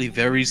actually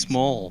very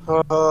small.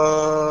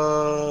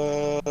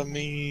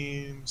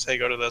 Memes. Hey,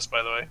 go to this,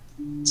 by the way.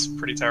 It's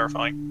pretty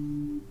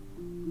terrifying.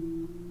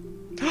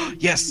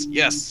 Yes,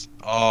 yes.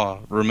 Oh,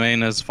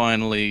 Remain has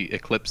finally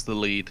eclipsed the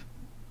lead.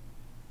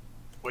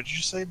 What'd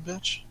you say,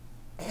 bitch?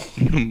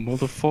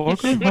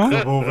 Motherfucker,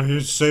 huh? Come over here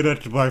and say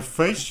that to my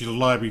face, you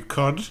limey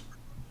cunt.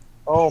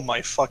 Oh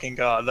my fucking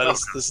god,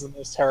 this is the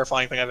most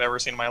terrifying thing I've ever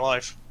seen in my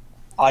life.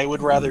 I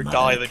would rather My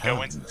die than go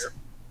cunt. into there.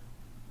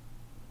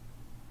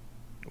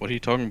 What are you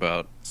talking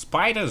about?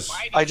 Spiders!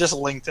 I just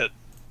linked it.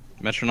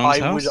 Metronome's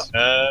I house?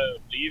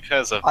 would- Leave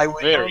has a I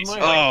would- very Oh, my-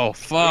 Oh, Oh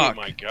fuck.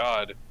 my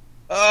god.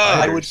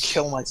 I would Spiders.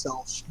 kill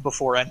myself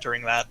before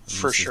entering that,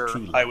 for This is sure.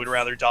 true I would love.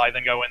 rather die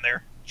than go in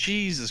there.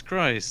 Jesus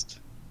Christ.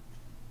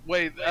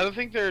 Wait, I don't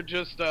think they're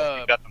just You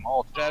got them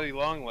all. daddy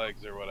long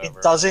legs or whatever.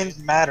 It doesn't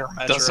matter,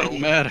 Metro. Doesn't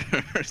matter.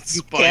 It's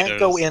You can't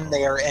go spiders. in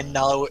there and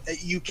know.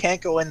 You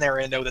can't go in there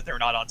and know that they're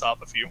not on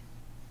top of you.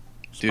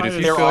 Dude, if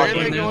you They're go all in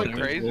in there, going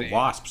crazy.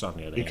 Wasps on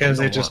the other hand. Because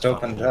they don't just want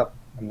opened fucking- up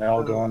and they're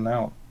all going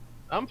out.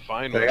 I'm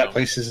fine They with got them.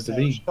 places to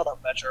be. Shut up,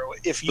 Metro.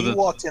 If But you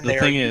walked in the there,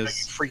 thing you'd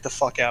is- freak the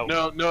fuck out.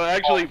 No,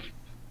 actually,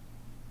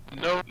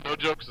 no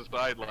jokes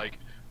aside. Like,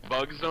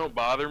 bugs don't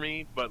bother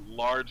me, but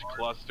large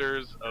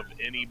clusters of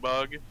any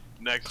bug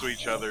next to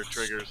each other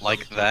triggers some Like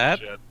stupid that?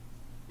 shit.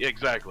 Yeah,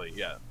 exactly,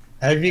 yeah.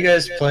 Have you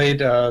guys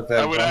played I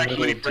that would one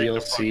actually little freak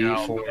the fuck DLC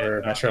out for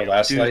and, Metro yeah,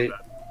 Last Dude. Light?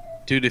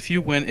 Dude, if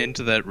you went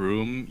into that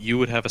room, you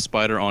would have a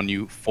spider on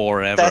you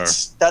forever.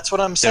 That's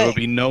what I'm There saying. would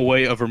be no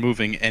way of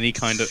removing any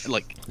kind of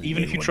like.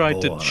 Even if you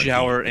tried to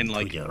shower in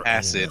like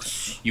acid,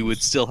 you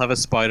would still have a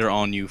spider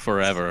on you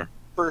forever.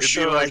 For It'd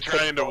sure, be like I could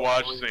trying to go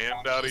wash away.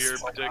 sand out of your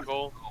dick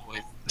hole.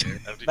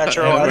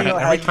 Metro, I don't know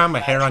how Every you- time a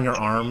hair on your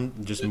arm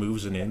just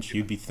moves an inch,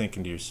 you'd be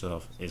thinking to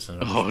yourself, "It's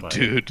another Oh,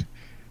 spider."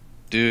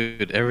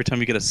 dude! Every time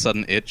you get a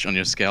sudden itch on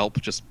your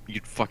scalp, just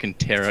you'd fucking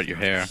tear out your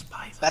hair.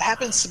 That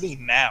happens to me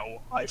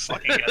now. I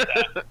fucking get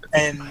that.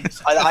 And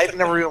I've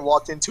never even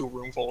walked into a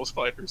room full of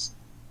spiders.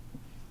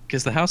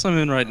 Because the house I'm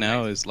in right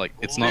now is like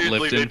it's not Seriously,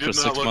 lived they in do for not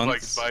 6 look like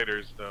months.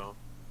 spiders, though.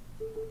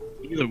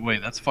 Either way,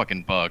 that's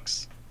fucking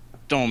bugs.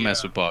 Don't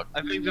mess Yeah. with bugs.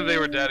 I think that they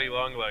were daddy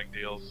long leg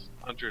deals.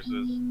 Huntresses.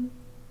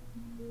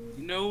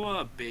 You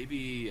know,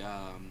 baby,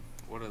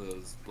 what are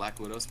those black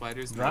widow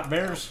spiders? Drop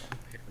bears.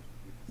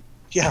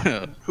 Yeah,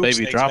 hoop Baby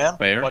snakes, drop man.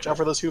 bear. Watch out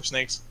for those hoop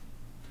snakes.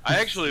 I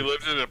actually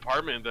lived in an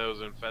apartment that was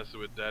infested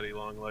with daddy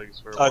long legs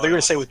for a I while. thought you were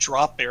gonna say with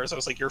drop bears. I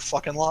was like, you're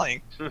fucking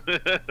lying.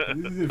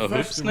 A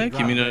hoop snake?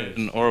 You mean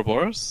an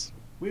Ouroboros?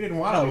 We didn't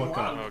want to look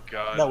up. Oh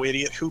god. No,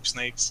 idiot, hoop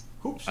snakes.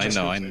 Hoops. I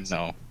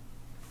know.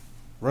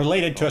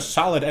 Related to a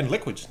solid and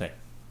liquid snake.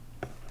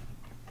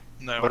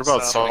 No. What it's,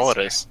 about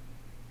Solidus?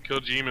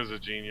 Kojima's a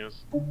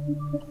genius.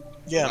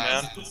 Yeah,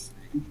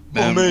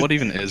 man. Man, what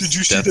even is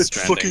Death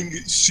Stranding?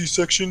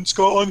 C-section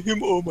scar on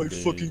him? Oh my Dude.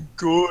 fucking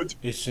god.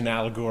 It's an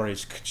allegory.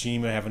 It's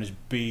Kojima having his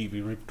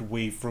baby ripped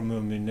away from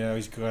him, and now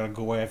he's gotta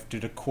go after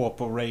the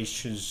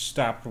corporations,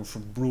 stop them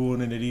from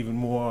ruining it even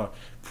more.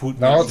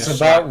 No, it's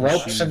about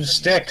ropes and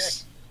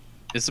sticks.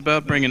 It's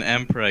about bringing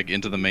Mpreg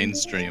into the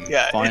mainstream.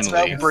 Yeah, it's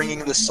finally. about bringing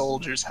the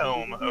soldiers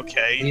home, He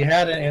okay?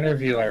 had an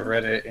interview, I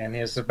read it, and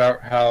it's about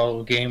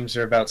how games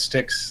are about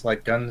sticks,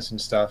 like guns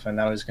and stuff, and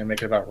now he's going to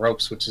make it about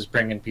ropes, which is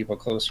bringing people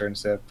closer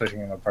instead of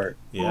pushing them apart.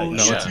 Yeah, Oh,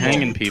 no, yeah. it's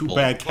hanging Too people.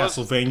 bad Plus-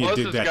 Castlevania plus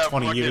did it's that got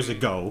 20 years fucking-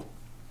 ago.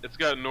 It's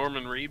got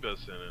Norman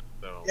Rebus in it,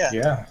 though. Yeah.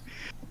 Yeah.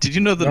 Did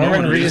you know that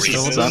Norman Norman Reedus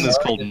Reedus' is son is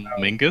sorry called about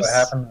Mingus? What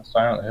happened in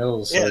Silent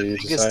Hill? So Yeah, you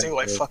Mingus decided too.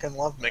 I to fucking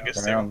love Mingus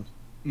fuck too. around.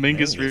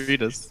 Mingus Mingus.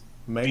 Reedus.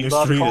 Mangus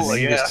Bebop Cola,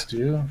 Street yeah. Mingus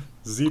too?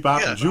 Zebop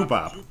Yeah. and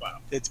Jubop.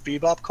 It's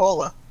Bebop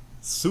Cola.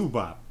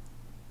 Subop.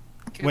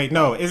 Wait,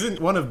 no,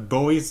 isn't one of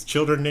Bowie's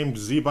children named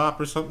Zebop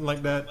or something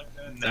like that?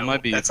 That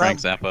might be that's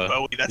Frank not Zappa.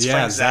 Bowie, that's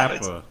Yeah, Frank Zappa.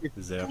 Zappa.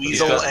 It's Zappa.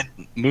 Weasel Yeah.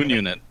 and Moon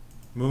Unit.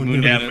 Moon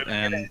Moon Unit. Unit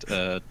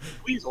and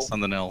Weasel.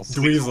 something else.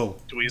 Dweezil.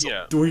 Dweezil.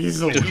 Yeah.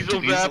 Dweezil.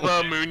 Weasel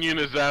Zappa, Moon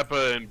Unit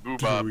Zappa, and Boobop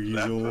Zappa.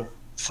 Dweezil.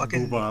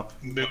 Fucking Boobop.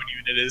 Moon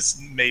Unit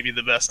is maybe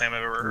the best name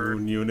I've ever heard.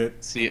 Moon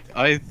Unit. See,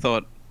 I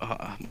thought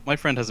my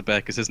friend has it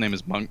back because his name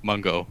is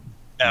Mungo.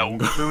 No,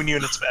 Moon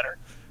Unit's better.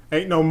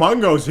 Ain't no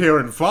Mungos here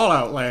in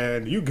Fallout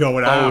Land. You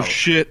going out. Oh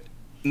shit!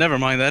 Never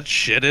mind that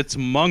shit. It's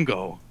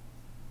Mungo.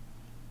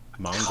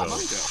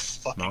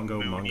 Mongo. Fucking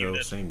Mongo, Moon Mongo,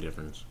 Unit. same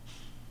difference.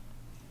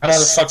 How the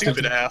fuck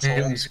Stupid did asshole.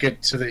 mutants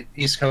get to the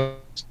East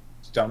Coast,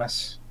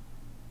 dumbass?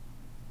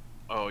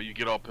 Oh, you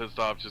get all pissed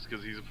off just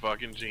because he's a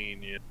fucking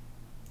genius.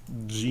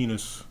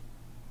 Genus.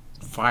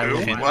 Fire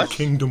of Who? my What?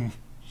 kingdom.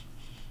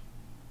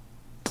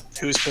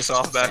 Who's pissed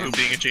off about who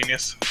being a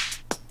genius?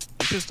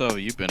 I'm pissed off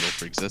at you, Bindle,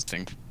 for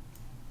existing.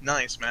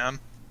 Nice, man.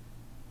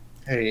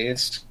 Hey,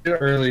 it's too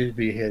early to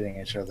be hitting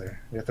each other.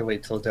 We have to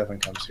wait till Devin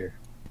comes here.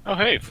 Oh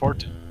hey,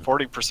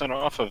 40%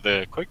 off of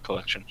the Quick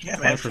Collection. Yeah,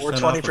 man, 20%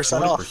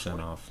 20% off.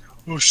 40% off.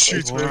 Oh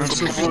shit, man. I'm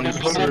so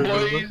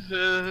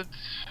Boys,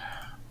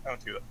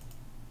 Don't do that.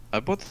 I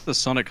bought the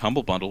Sonic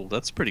Humble Bundle.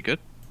 That's pretty good.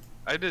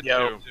 I did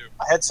Yo, too.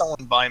 I had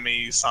someone buy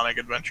me Sonic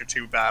Adventure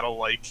 2 Battle,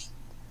 like,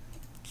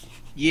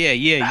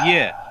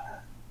 Yeah.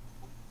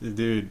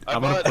 Dude, I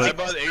I'm gonna bought, put...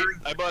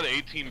 I bought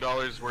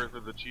 $18 worth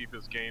of the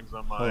cheapest games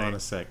on Hold on my a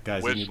sec,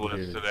 guys. You wish need to hear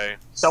list this. today.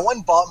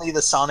 someone bought me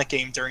the Sonic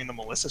game during the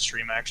Melissa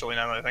stream, actually,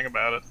 now that I think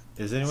about it.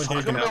 Is anyone here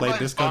Fuck, gonna I'm play gonna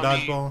Disco buy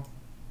me- Dodgeball?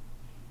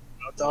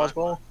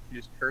 Dodgeball? You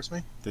just curse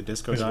me? The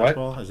Disco Is what?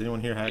 Dodgeball? Is anyone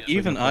here actually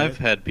Even gonna play I've it?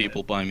 had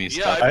people buy me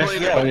Yeah, stuff. I I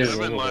played played it it with a Devin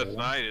little last bit.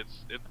 night.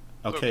 It's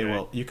Okay,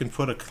 well, you can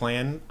put a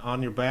clan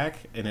on your back,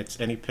 and it's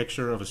any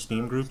picture of a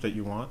Steam group that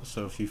you want.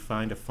 So if you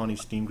find a funny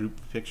Steam group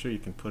picture, you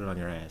can put it on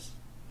your ass.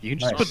 You can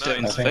just Nice. put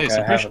Devin's I think face.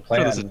 I I'm pretty have a sure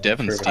there's a plan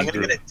Devin for Steam I'm the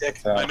gonna group. get a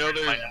dick. So- I know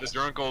there's the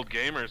Drunk Old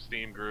Gamer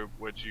Steam group,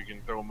 which you can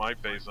throw my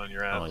face on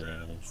your Oh ass. yeah.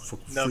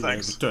 No,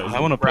 thanks. advertising. I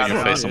want to put your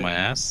Rather face on not. my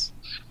ass.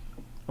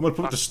 I'm gonna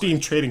put the Steam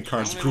trading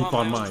cards group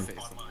on mine.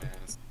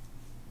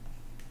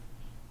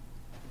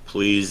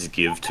 Please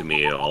give to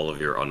me all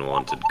of your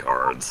unwanted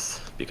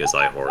cards, because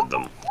I hoard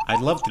them. I'd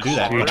love to do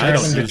that, Do you but I turn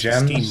don't them to use the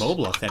Steam gems?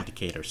 mobile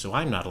authenticator, so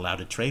I'm not allowed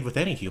to trade with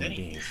any human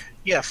beings.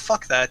 Yeah,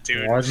 fuck that,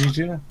 dude. What did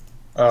you do?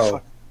 Oh,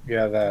 Fuck.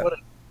 yeah, that. What a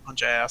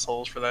bunch of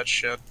assholes for that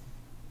shit.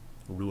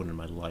 Ruining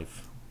my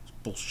life. It's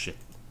bullshit.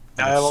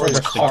 I have all For these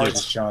the cards,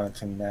 cards.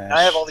 Jonathan Nash.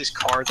 I have all these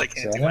cards I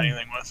can't do Seven?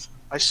 anything with.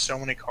 I have so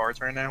many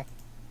cards right now.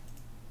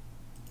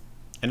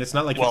 And it's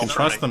not like you Well, can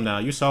trust right. them now.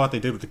 You saw what they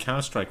did with the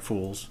Counter-Strike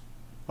fools.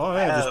 Oh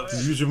yeah, Yeah.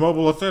 just use your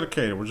mobile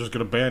authenticator. We're just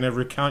gonna ban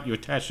every account you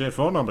attach that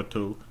phone number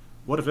to.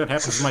 What if that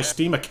happens to my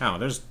Steam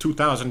account? There's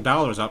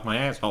 $2,000 out my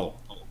asshole.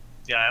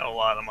 Yeah, I have a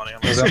lot of money on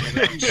Was my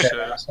that Shit.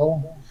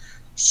 asshole?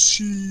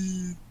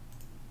 Shit.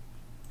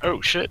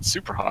 Oh shit,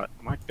 super hot.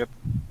 Might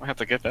have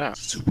to get that.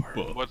 Super.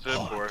 What's it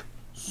for?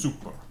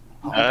 Super.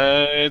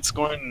 It's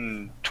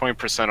going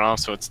 20% off,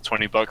 so it's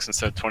 $20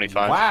 instead of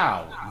 25.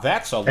 Wow,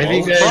 that's a Have low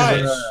you guys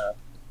price.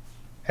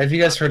 have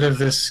you guys heard of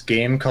this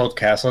game called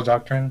Castle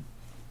Doctrine?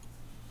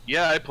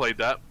 Yeah, I played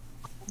that.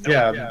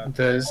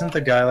 Isn't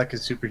the guy like a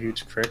super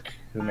huge prick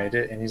who made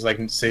it, and he's like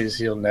says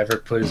he'll never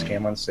put his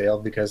game on sale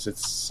because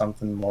it's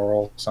something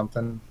moral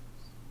something.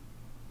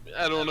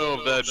 I don't know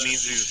if that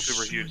means he's a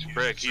super huge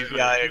prick. He's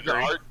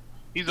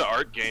an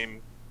art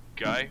game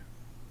guy.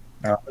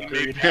 No. He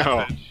made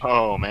Oh, Passage.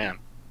 oh man.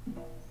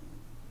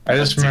 I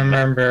just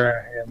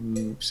remember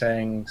him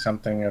saying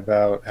something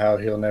about how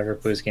he'll never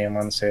put his game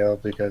on sale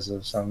because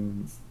of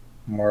some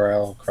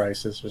moral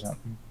crisis or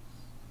something.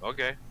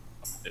 Okay.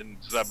 And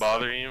does that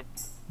bother you?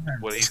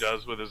 What he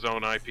does with his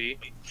own IP?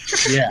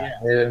 Yeah,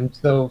 I'm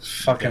so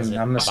fucking.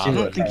 I'm a I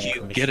don't stupid. think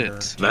you get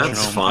it.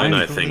 That's fine,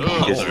 I think, Oh.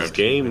 because this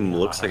game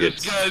looks like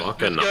it's This guy's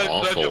fucking such a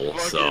awful, fucking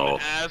so...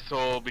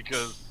 asshole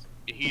because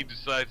he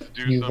decides to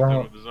do You something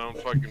won't. with his own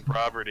fucking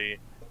property.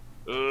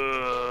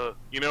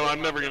 You know,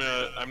 I'm never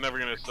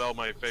gonna sell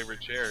my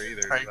favorite chair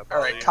either. Does that bother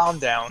Alright, you? calm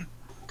down.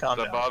 Calm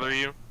Does that down. bother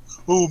you?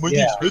 Oh, my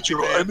Yeah. name's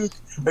Mitchell.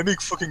 I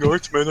make fucking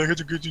art, man. I had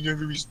to get you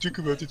to think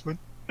about it, man.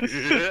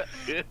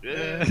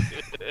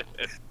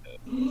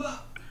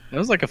 That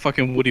was like a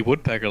fucking Woody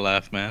Woodpecker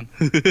laugh, man.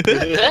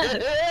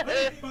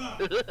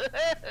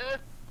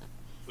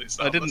 Please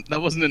stop. I didn't.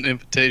 That wasn't an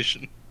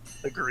invitation.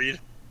 Agreed.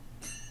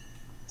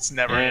 It's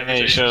never an Hey, you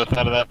invitation. should have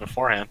thought of that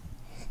beforehand.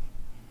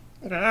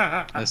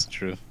 That's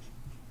true.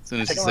 As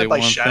soon as I you think say I'm like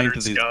one thing Shattered to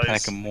these Skies.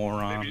 pack of Maybe you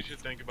morons. should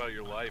think about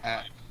your life.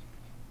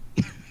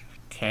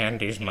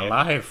 Candy's my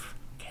life.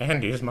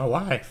 Candy's my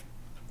wife.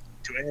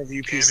 Do any of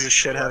you pieces of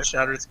shit have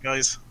Shattered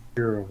Skies?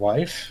 Your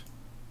wife?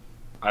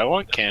 I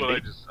want That's what I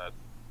candy. just said.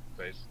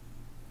 Face.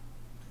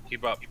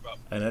 Keep up.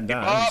 And a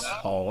dance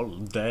all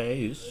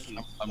days.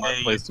 I might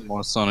play some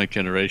more Sonic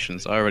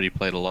Generations. I already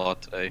played a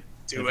lot today.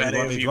 Do any of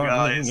Everybody you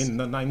running guys? in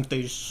the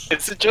 90s.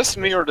 Is it just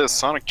me, or does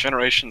Sonic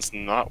Generations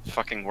not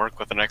fucking work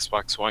with an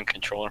Xbox One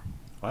controller?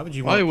 Why would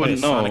you I want to play a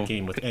wouldn't know. Sonic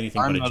game with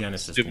anything I'm but a not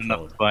Genesis stupid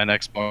controller? enough to buy an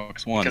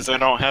Xbox One. Because I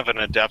don't have an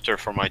adapter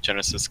for my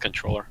Genesis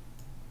controller.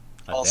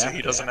 Also, he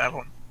Adapter. doesn't have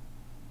one.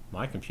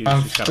 My computer's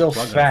I'm just got still a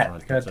plug in fat.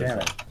 front. God that damn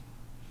says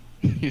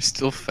it. You're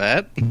still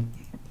fat?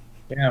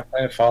 Yeah, I'm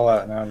playing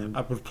Fallout and I'm.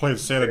 I've been playing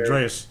San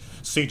Andreas.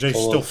 CJ's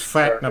Full still of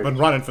fat, and I've been garbage.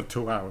 running for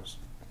 2 hours.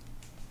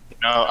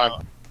 No,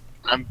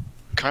 I'm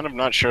kind of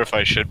not sure if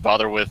I should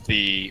bother with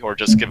or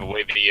just give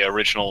away the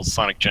original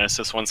Sonic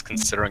Genesis ones,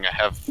 considering I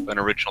have an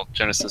original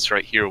Genesis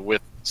right here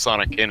with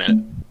Sonic in it.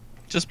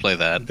 Just play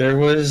that. There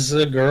was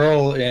a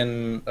girl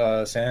in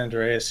San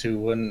Andreas who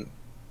wouldn't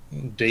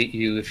date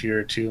you if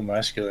you're too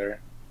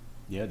muscular.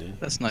 Yeah, dude.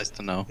 That's nice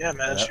to know. Yeah,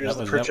 man, she was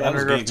the that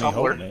progenitor of gave me hope,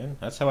 Tumblr. man.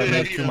 That's how I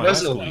met through my high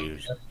That's a- school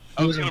years.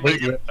 I was gonna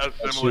make a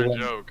similar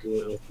joke.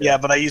 Yeah,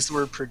 but I used the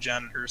word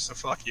progenitor, so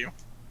fuck you.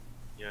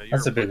 Yeah, you're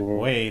That's a big word.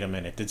 Wait a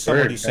minute. Did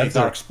somebody say That's a-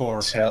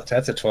 Darkspoor?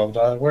 That's a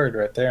 $12 word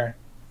right there.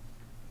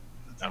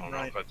 I don't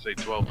know if I'd say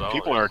 $12.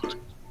 People are.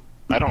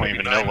 I don't Maybe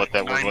even know what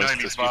that word was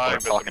because people are $9.95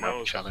 at the talking at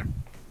most. each other.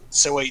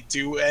 So wait,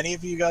 do any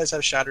of you guys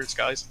have Shattered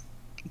Skies?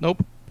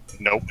 Nope.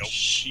 Nope.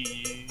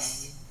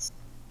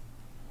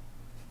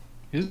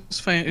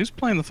 Who's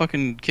playing the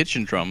fucking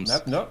kitchen drums?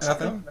 No,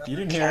 nothing. You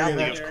didn't hear any of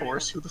Callie, that. of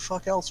course. Who the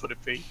fuck else would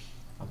it be?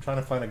 I'm trying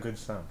to find a good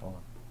sound. Hold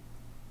on.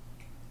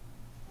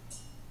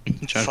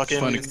 trying, fucking-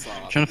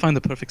 trying to find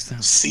the perfect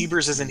sound.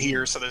 Siebers isn't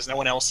here, so there's no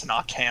one else to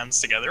knock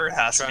hands together. It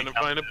has Trying to to be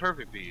find a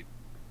perfect beat.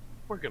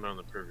 Working on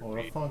the perfect Or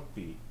a beat. funk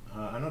beat.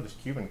 I know this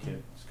Cuban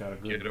kid. He's got a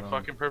good Get a drum.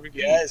 fucking perfect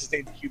beat. Yeah, is his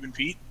name Cuban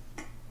Pete?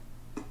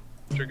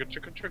 Trigger,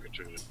 trigger, trigger,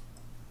 trigger.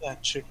 Yeah,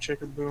 chick,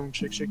 chicka, boom,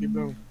 chick, chicky,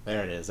 boom.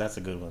 There it is. That's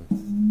a good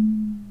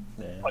one.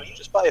 Yeah, Why don't you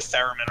just buy a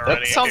theremin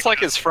already? That sounds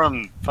like it's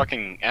from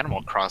fucking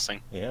Animal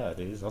Crossing. yeah, it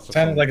is. Also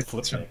Sounded from like it's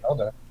Flip from Neck.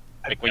 Zelda.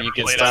 Like when you never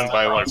get played stung Animal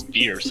by like Crossing. a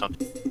bee or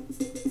something.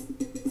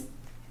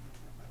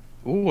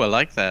 Ooh, I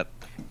like that.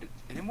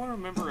 Anyone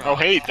remember? Oh,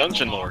 hey,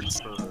 Dungeon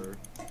Lords. For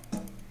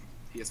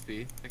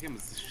PSP. That game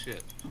was the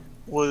shit.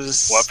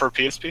 Was What for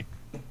PSP?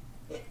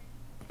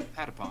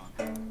 Patapon.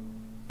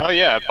 Oh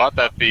yeah, I bought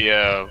that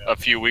a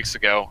few weeks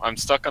ago. I'm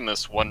stuck on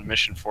this one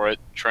mission for it,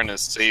 trying to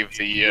save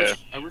the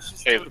I wish you save-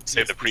 still had a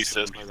save the PSP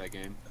priestess. so I could play that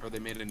game, or they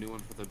made a new one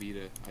for the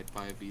Vita. I'd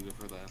buy a Vita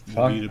for that.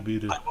 Fuck.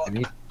 Beat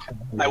it.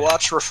 I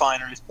watched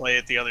Refineries play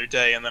it the other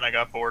day, and then I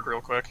got bored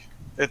real quick.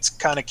 It's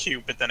kind of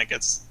cute, but then it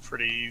gets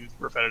pretty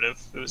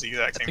repetitive. It was the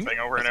exact same thing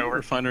over I and think over.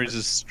 Refineries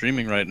is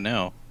streaming right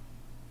now.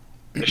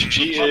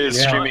 She is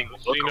Yeah. streaming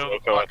So you know the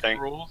Loco, I fucking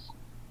think. rules?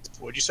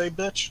 What'd you say,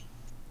 bitch?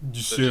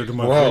 You say it to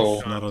my Whoa.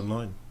 face, not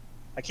online.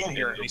 I can't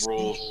hear any The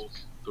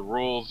rules. The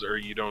rules are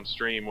you don't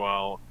stream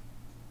while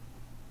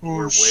Oh,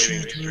 we're waiting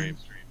shit, to stream.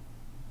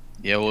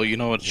 Yeah, well, you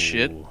know what?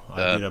 Shit. Ooh,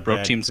 I did a Bro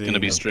bad Team's gonna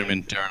be thing.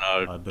 streaming during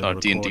I've been our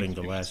D&D recording the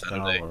stream last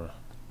Saturday. hour.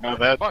 Oh,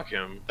 that Fuck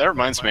him. that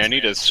reminds me. I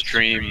need to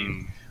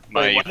stream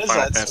my Wait, when is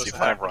Final that Fantasy supposed to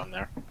V happen? run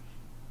there.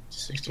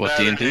 What,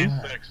 Saturday,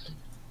 D&D? 6.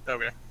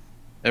 Okay.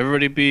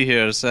 Everybody be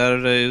here.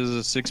 Saturday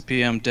is 6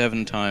 p.m.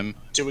 Devon time.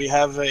 Do we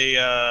have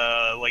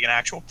a like an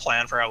actual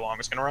plan for how long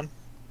it's gonna run?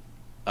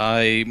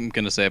 I'm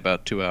gonna say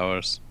about 2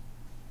 hours.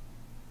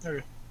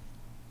 Okay.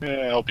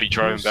 Yeah, I'll be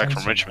driving back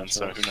from Sense Richmond,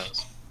 so modules. who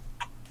knows?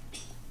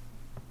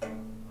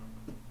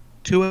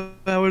 2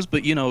 hours,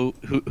 but you know,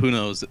 who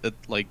knows?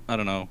 Like, I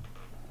don't know.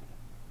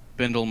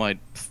 Bindle might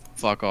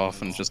fuck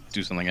off and just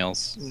do something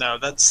else. No,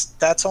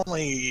 that's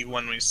only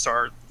when we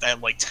start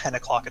at like 10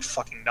 o'clock at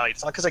fucking night.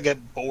 It's not because I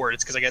get bored.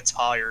 It's because I get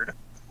tired.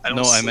 I don't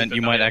No, I sleep meant at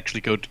you night. might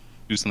actually go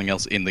do something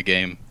else in the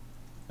game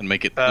and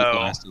make it Oh.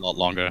 last a lot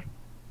longer.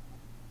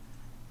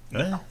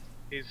 Eh?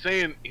 He's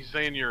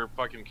saying your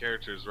fucking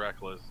character is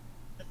reckless.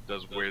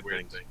 Does weird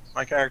things.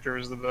 My character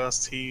is the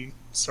best. He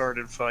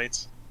started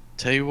fights.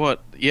 Tell you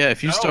what, yeah,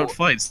 if you No. start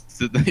fights,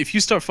 if you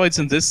start fights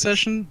in this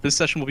session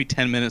will be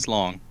 10 minutes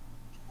long.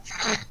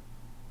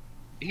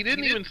 He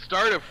didn't even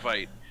start a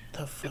fight.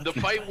 The, fuck The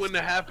you fight guys- wouldn't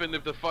have happened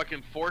if the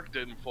fucking fork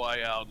didn't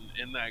fly out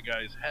in that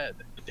guy's head.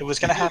 It was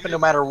gonna happen no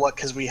matter what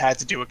because we had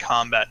to do a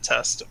combat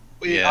test.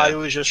 Yeah. I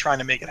was just trying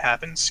to make it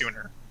happen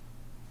sooner.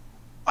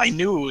 I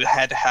knew it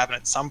had to happen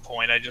at some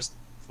point. I just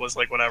was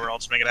like, whatever, I'll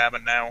just make it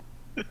happen now.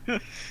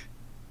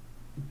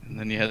 And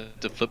then you had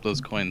to flip those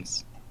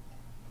coins.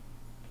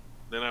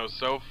 Then I was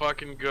so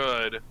fucking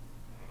good,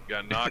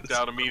 got knocked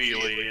out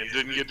immediately, and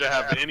didn't get to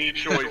have any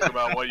choice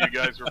about what you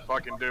guys were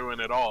fucking doing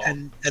at all.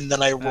 And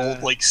then I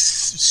rolled like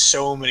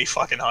so many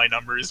fucking high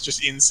numbers,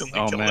 just instantly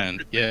Oh killed man,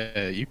 everything.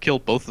 yeah, you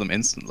killed both of them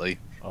instantly.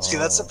 See,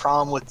 that's the Oh.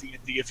 problem with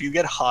D&D. If you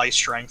get high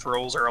strength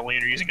rolls early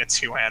and you're using a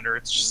two-hander,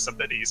 it's just a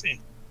bit easy.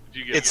 If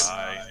you get It's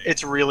high.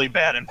 it's really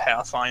bad in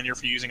Pathfinder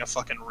if you're using a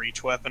fucking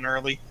reach weapon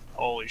early.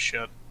 Holy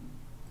shit.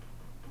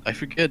 I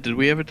forget, did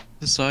we ever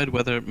decide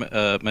whether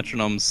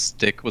Metronome's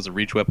stick was a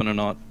reach weapon or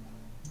not?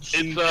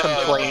 He It's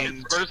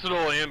complained. it's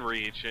versatile and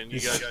reach, and you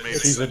guys made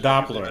it. He's a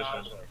Doppler.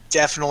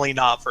 Definitely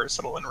not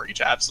versatile in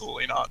reach.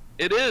 Absolutely not.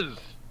 It is.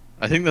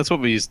 I think that's what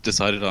we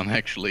decided on,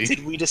 actually.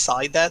 Did we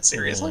decide that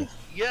seriously?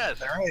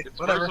 Yes. Alright, It's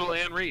whatever. versatile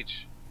and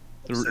reach.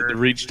 The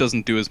reach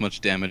doesn't do as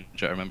much damage,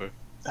 I remember.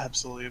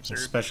 Absolutely absurd.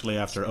 Especially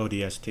after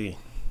ODST.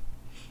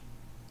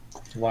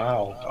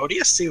 Wow.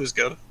 ODST was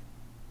good.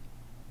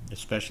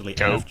 Especially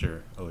Go.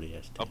 after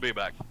ODST. I'll be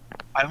back.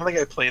 I don't think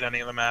I played any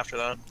of them after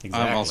that. Exactly.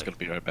 I'm also gonna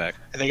be right back.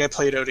 I think I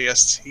played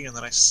ODST and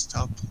then I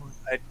stopped playing.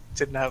 I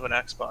didn't have an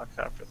Xbox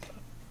after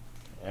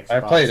that. I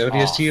played Xbox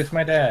ODST off. with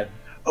my dad.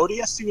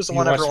 ODST was the He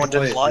one watched everyone me play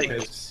didn't it like,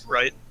 because-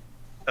 right?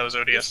 That was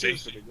It's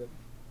ODST. pretty good.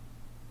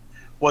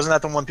 Wasn't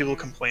that the one people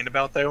complained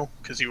about though?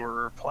 Because you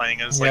were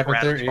playing as Yeah, like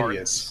but they're random parts.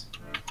 idiots.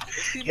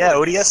 Yeah,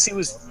 ODST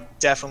was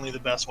definitely the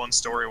best one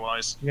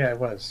story-wise. Yeah, it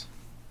was.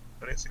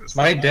 ODST was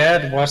My fun.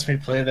 dad watched me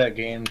play that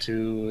game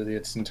to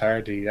its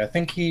entirety. I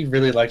think he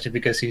really liked it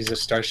because he's a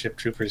Starship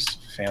Troopers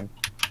fan.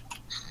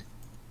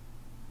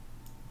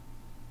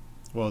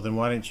 Well, then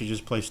why didn't you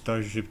just play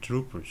Starship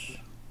Troopers?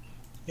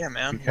 Yeah,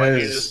 man. Why don't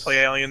you Because- just play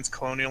Aliens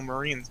Colonial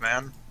Marines,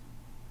 man?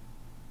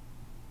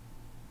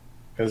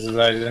 Because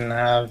I didn't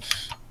have.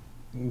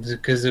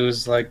 Because it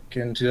was like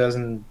in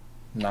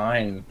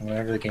 2009,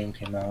 whenever the game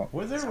came out.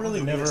 Was there Someone really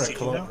who never is a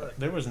taking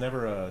there was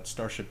never a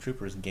Starship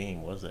Troopers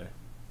game, was there?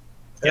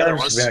 Yeah, there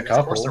There's was. been a Of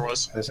couple. course there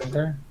was. Isn't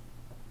there?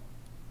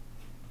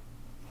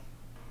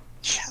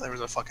 Yeah, there was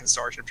a fucking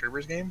Starship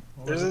Troopers game.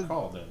 What There's was a, it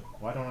called then?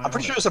 Why don't I? I'm pretty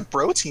know sure that? there's a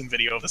Bro Team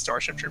video of the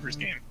Starship Troopers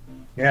game.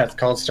 Yeah, it's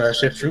called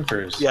Starship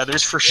Troopers. Yeah,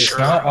 there's for sure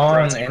not a Bro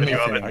on Team video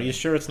of anything. it. Are you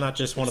sure it's not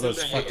just one of It's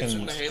those in the Ha- it's fucking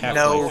in the Halo Half-Life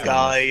No, games?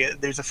 guy.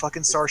 There's a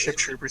fucking Starship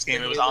Troopers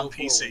game. It was on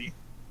PC.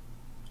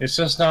 It's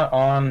just not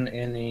on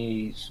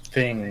any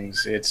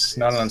things. It's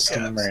not on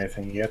Steam Yeah. or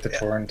anything. You have to Yeah.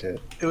 torrent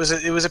it. It was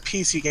a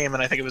PC game,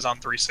 and I think it was on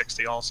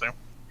 360 also.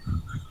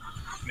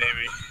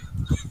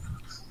 Maybe.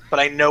 But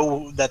I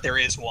know that there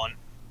is one.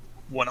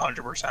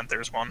 100%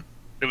 there's one.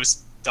 It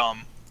was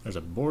dumb. There's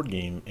a board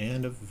game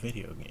and a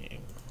video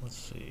game. Let's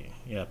see.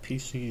 Yeah,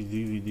 PC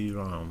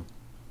DVD-ROM.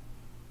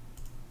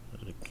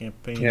 There's a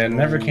campaign. Yeah, it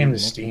never came to mode,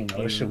 Steam.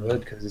 I wish it multiplayer. would,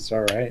 because it's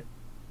alright.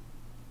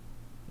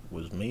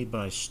 Was made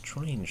by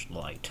Strange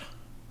Light.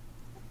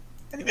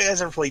 Any of you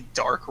guys ever played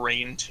Dark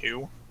Rain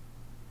 2?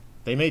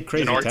 They made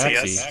Crazy RTS.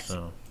 Taxi,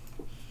 so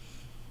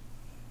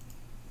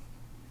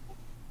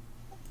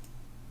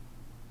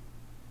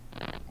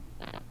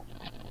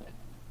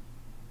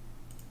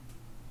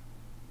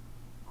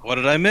What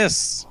did I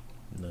miss?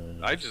 no,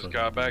 I just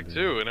got back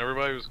too, and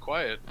everybody was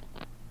quiet.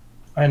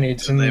 I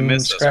need some They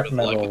missed us scrap with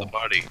the luck of metal. the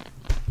party.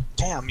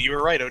 Damn, you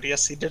were right.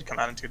 ODST did come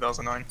out in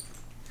 2009.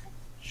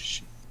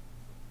 Shit,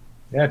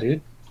 Yeah,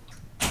 dude.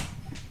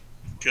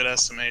 good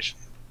estimation.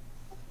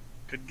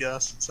 Good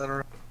guess,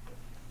 etc.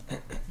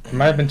 It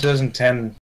might have been 2010.